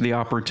me the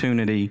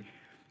opportunity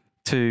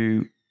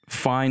to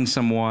find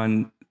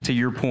someone, to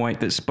your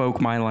point, that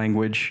spoke my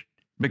language,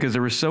 because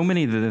there were so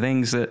many of the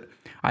things that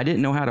I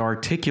didn't know how to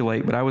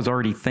articulate, but I was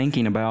already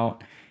thinking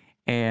about.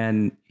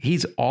 And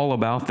he's all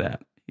about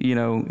that.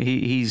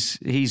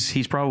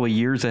 He's probably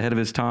years ahead of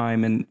his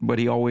time, but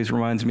he always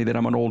reminds me that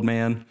I'm an old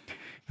man,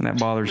 and that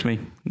bothers me.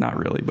 Not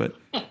really, but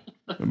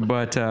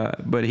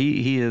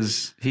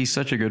he's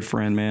such a good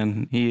friend,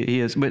 man. He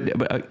is.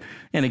 But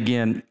and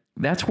again,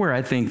 that's where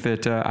I think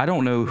that I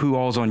don't know who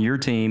all's on your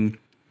team,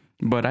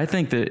 but I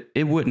think that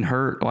it wouldn't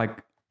hurt like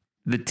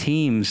the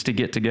teams to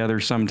get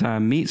together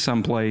sometime, meet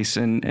someplace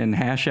and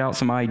hash out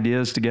some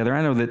ideas together.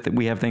 I know that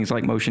we have things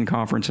like Motion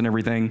Conference and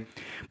everything,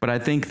 but I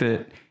think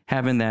that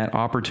having that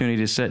opportunity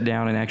to sit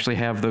down and actually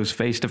have those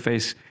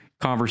face-to-face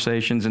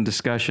conversations and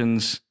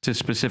discussions to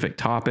specific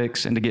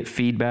topics and to get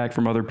feedback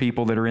from other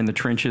people that are in the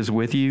trenches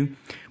with you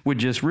would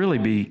just really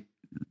be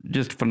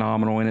just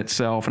phenomenal in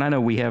itself. And I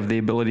know we have the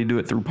ability to do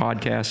it through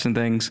podcasts and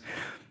things.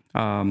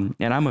 And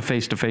I'm a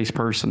face-to-face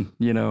person,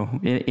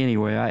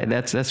 anyway,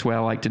 that's the way I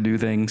like to do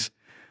things.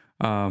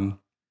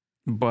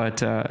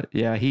 But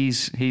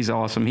he's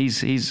awesome.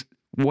 He's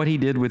what he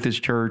did with his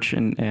church.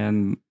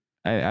 And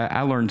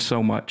I learned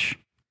so much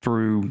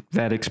through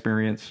that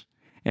experience.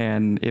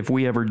 And if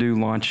we ever do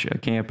launch a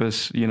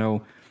campus,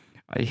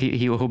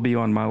 he'll be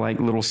on my like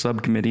little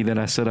subcommittee that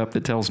I set up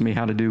that tells me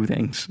how to do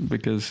things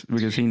because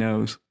he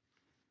knows.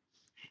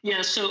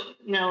 Yeah, so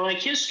now like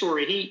his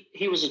story,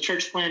 he was a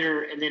church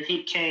planter and then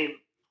he came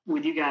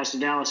with you guys to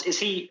Dallas.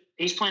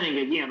 He's planting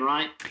again,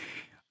 right?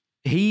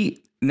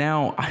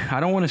 Now, I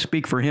don't want to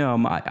speak for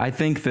him. I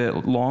think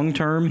that long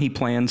term he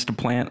plans to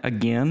plant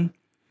again.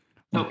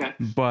 Okay.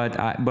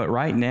 But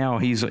right now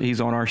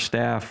he's on our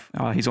staff.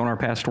 He's on our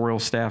pastoral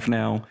staff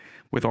now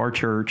with our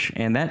church,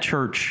 and that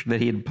church that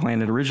he had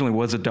planted originally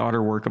was a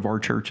daughter work of our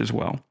church as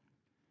well.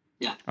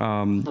 Yeah.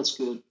 That's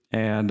good.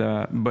 And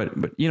but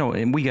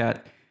and we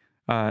got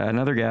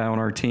another guy on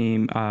our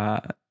team,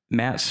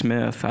 Matt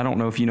Smith. I don't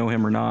know if you know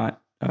him or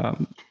not.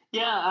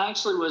 Yeah, I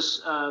actually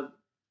was. I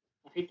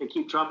hate to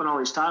keep dropping all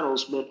these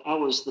titles, but I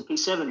was the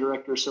P7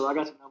 director, so I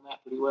got to know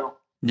Matt pretty well.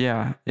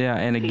 Yeah.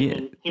 And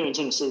again, here in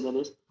Tennessee, that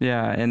is.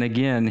 yeah. And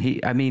again,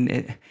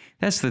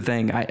 that's the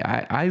thing.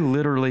 I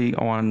literally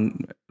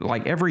on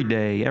like every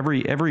day,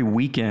 every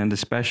weekend,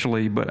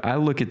 especially, but I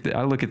look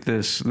at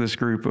this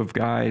group of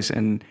guys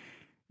and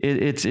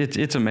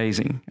it's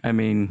amazing. I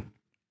mean,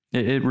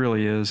 it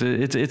really is.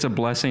 It's a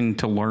blessing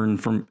to learn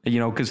from,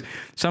 because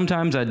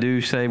sometimes I do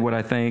say what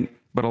I think,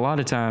 but a lot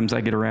of times I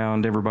get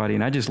around everybody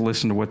and I just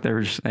listen to what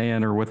they're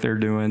saying or what they're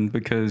doing,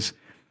 because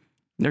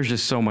there's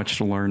just so much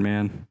to learn,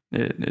 man.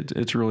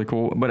 It's really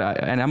cool. But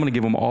I'm going to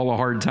give them all a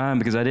hard time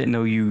because I didn't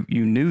know you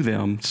knew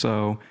them.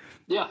 So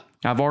Yeah.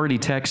 I've already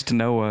texted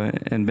Noah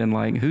and been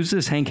like, who's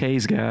this Hank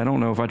Hayes guy? I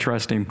don't know if I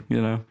trust him,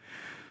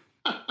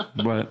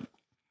 but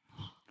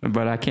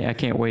I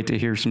can't wait to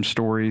hear some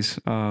stories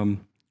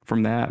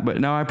from that. But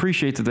no, I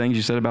appreciate the things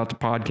you said about the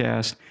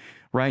podcast.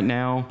 Right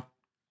now,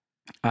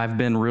 I've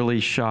been really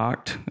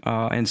shocked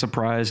and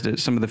surprised at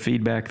some of the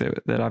feedback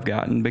that I've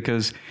gotten,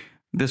 because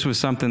this was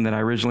something that I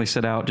originally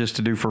set out just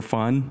to do for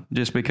fun,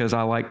 just because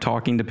I like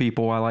talking to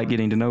people. I like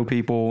getting to know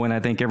people. And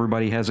I think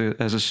everybody has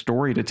a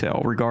story to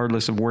tell,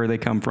 regardless of where they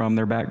come from,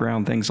 their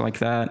background, things like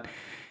that.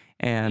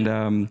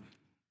 And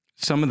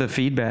some of the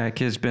feedback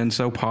has been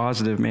so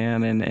positive,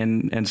 man.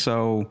 And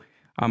so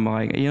I'm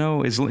like,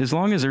 as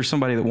long as there's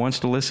somebody that wants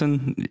to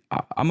listen,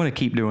 I'm going to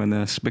keep doing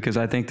this, because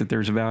I think that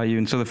there's value.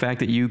 And so the fact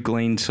that you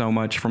gleaned so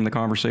much from the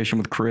conversation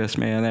with Chris,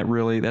 man,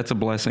 that's a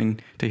blessing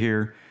to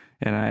hear.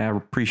 And I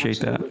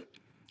appreciate Absolutely. that.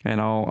 And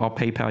I'll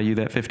PayPal you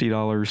that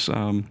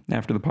 $50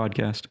 after the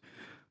podcast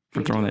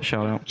for throwing that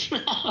shout out.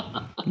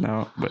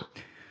 No,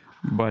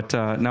 but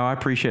no, I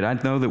appreciate it. I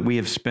know that we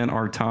have spent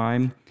our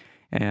time,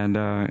 and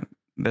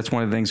that's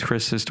one of the things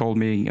Chris has told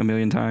me a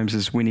million times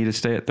is we need to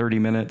stay at 30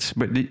 minutes.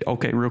 But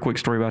okay, real quick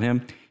story about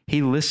him.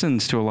 He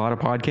listens to a lot of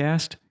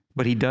podcasts,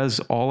 but he does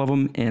all of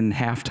them in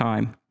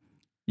halftime.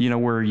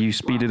 Where you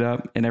speed it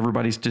up and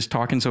everybody's just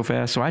talking so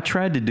fast. So I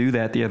tried to do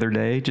that the other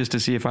day just to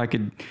see if I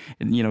could,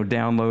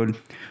 download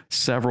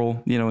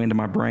several, into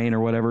my brain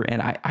or whatever.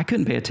 And I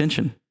couldn't pay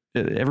attention.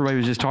 Everybody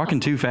was just talking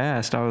too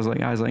fast. I was like,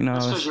 no.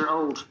 That's because you're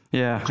old.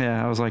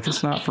 Yeah. I was like,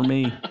 it's not for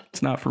me.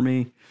 It's not for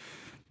me.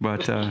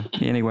 But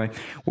anyway,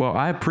 well,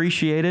 I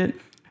appreciate it.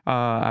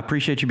 I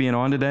appreciate you being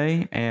on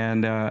today,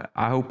 and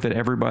I hope that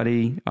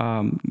everybody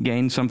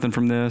gains something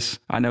from this.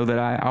 I know that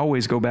I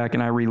always go back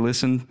and I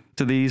re-listen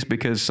to these,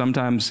 because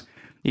sometimes,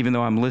 even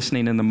though I'm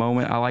listening in the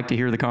moment, I like to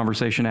hear the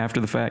conversation after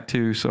the fact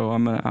too. So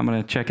I'm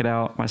gonna check it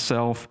out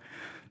myself.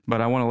 But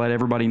I want to let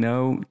everybody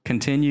know,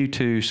 continue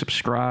to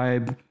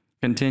subscribe,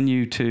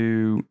 continue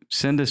to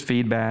send us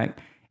feedback,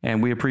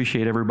 and we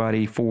appreciate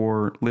everybody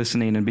for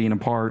listening and being a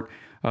part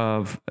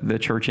of the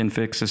Church in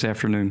Fix this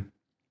afternoon.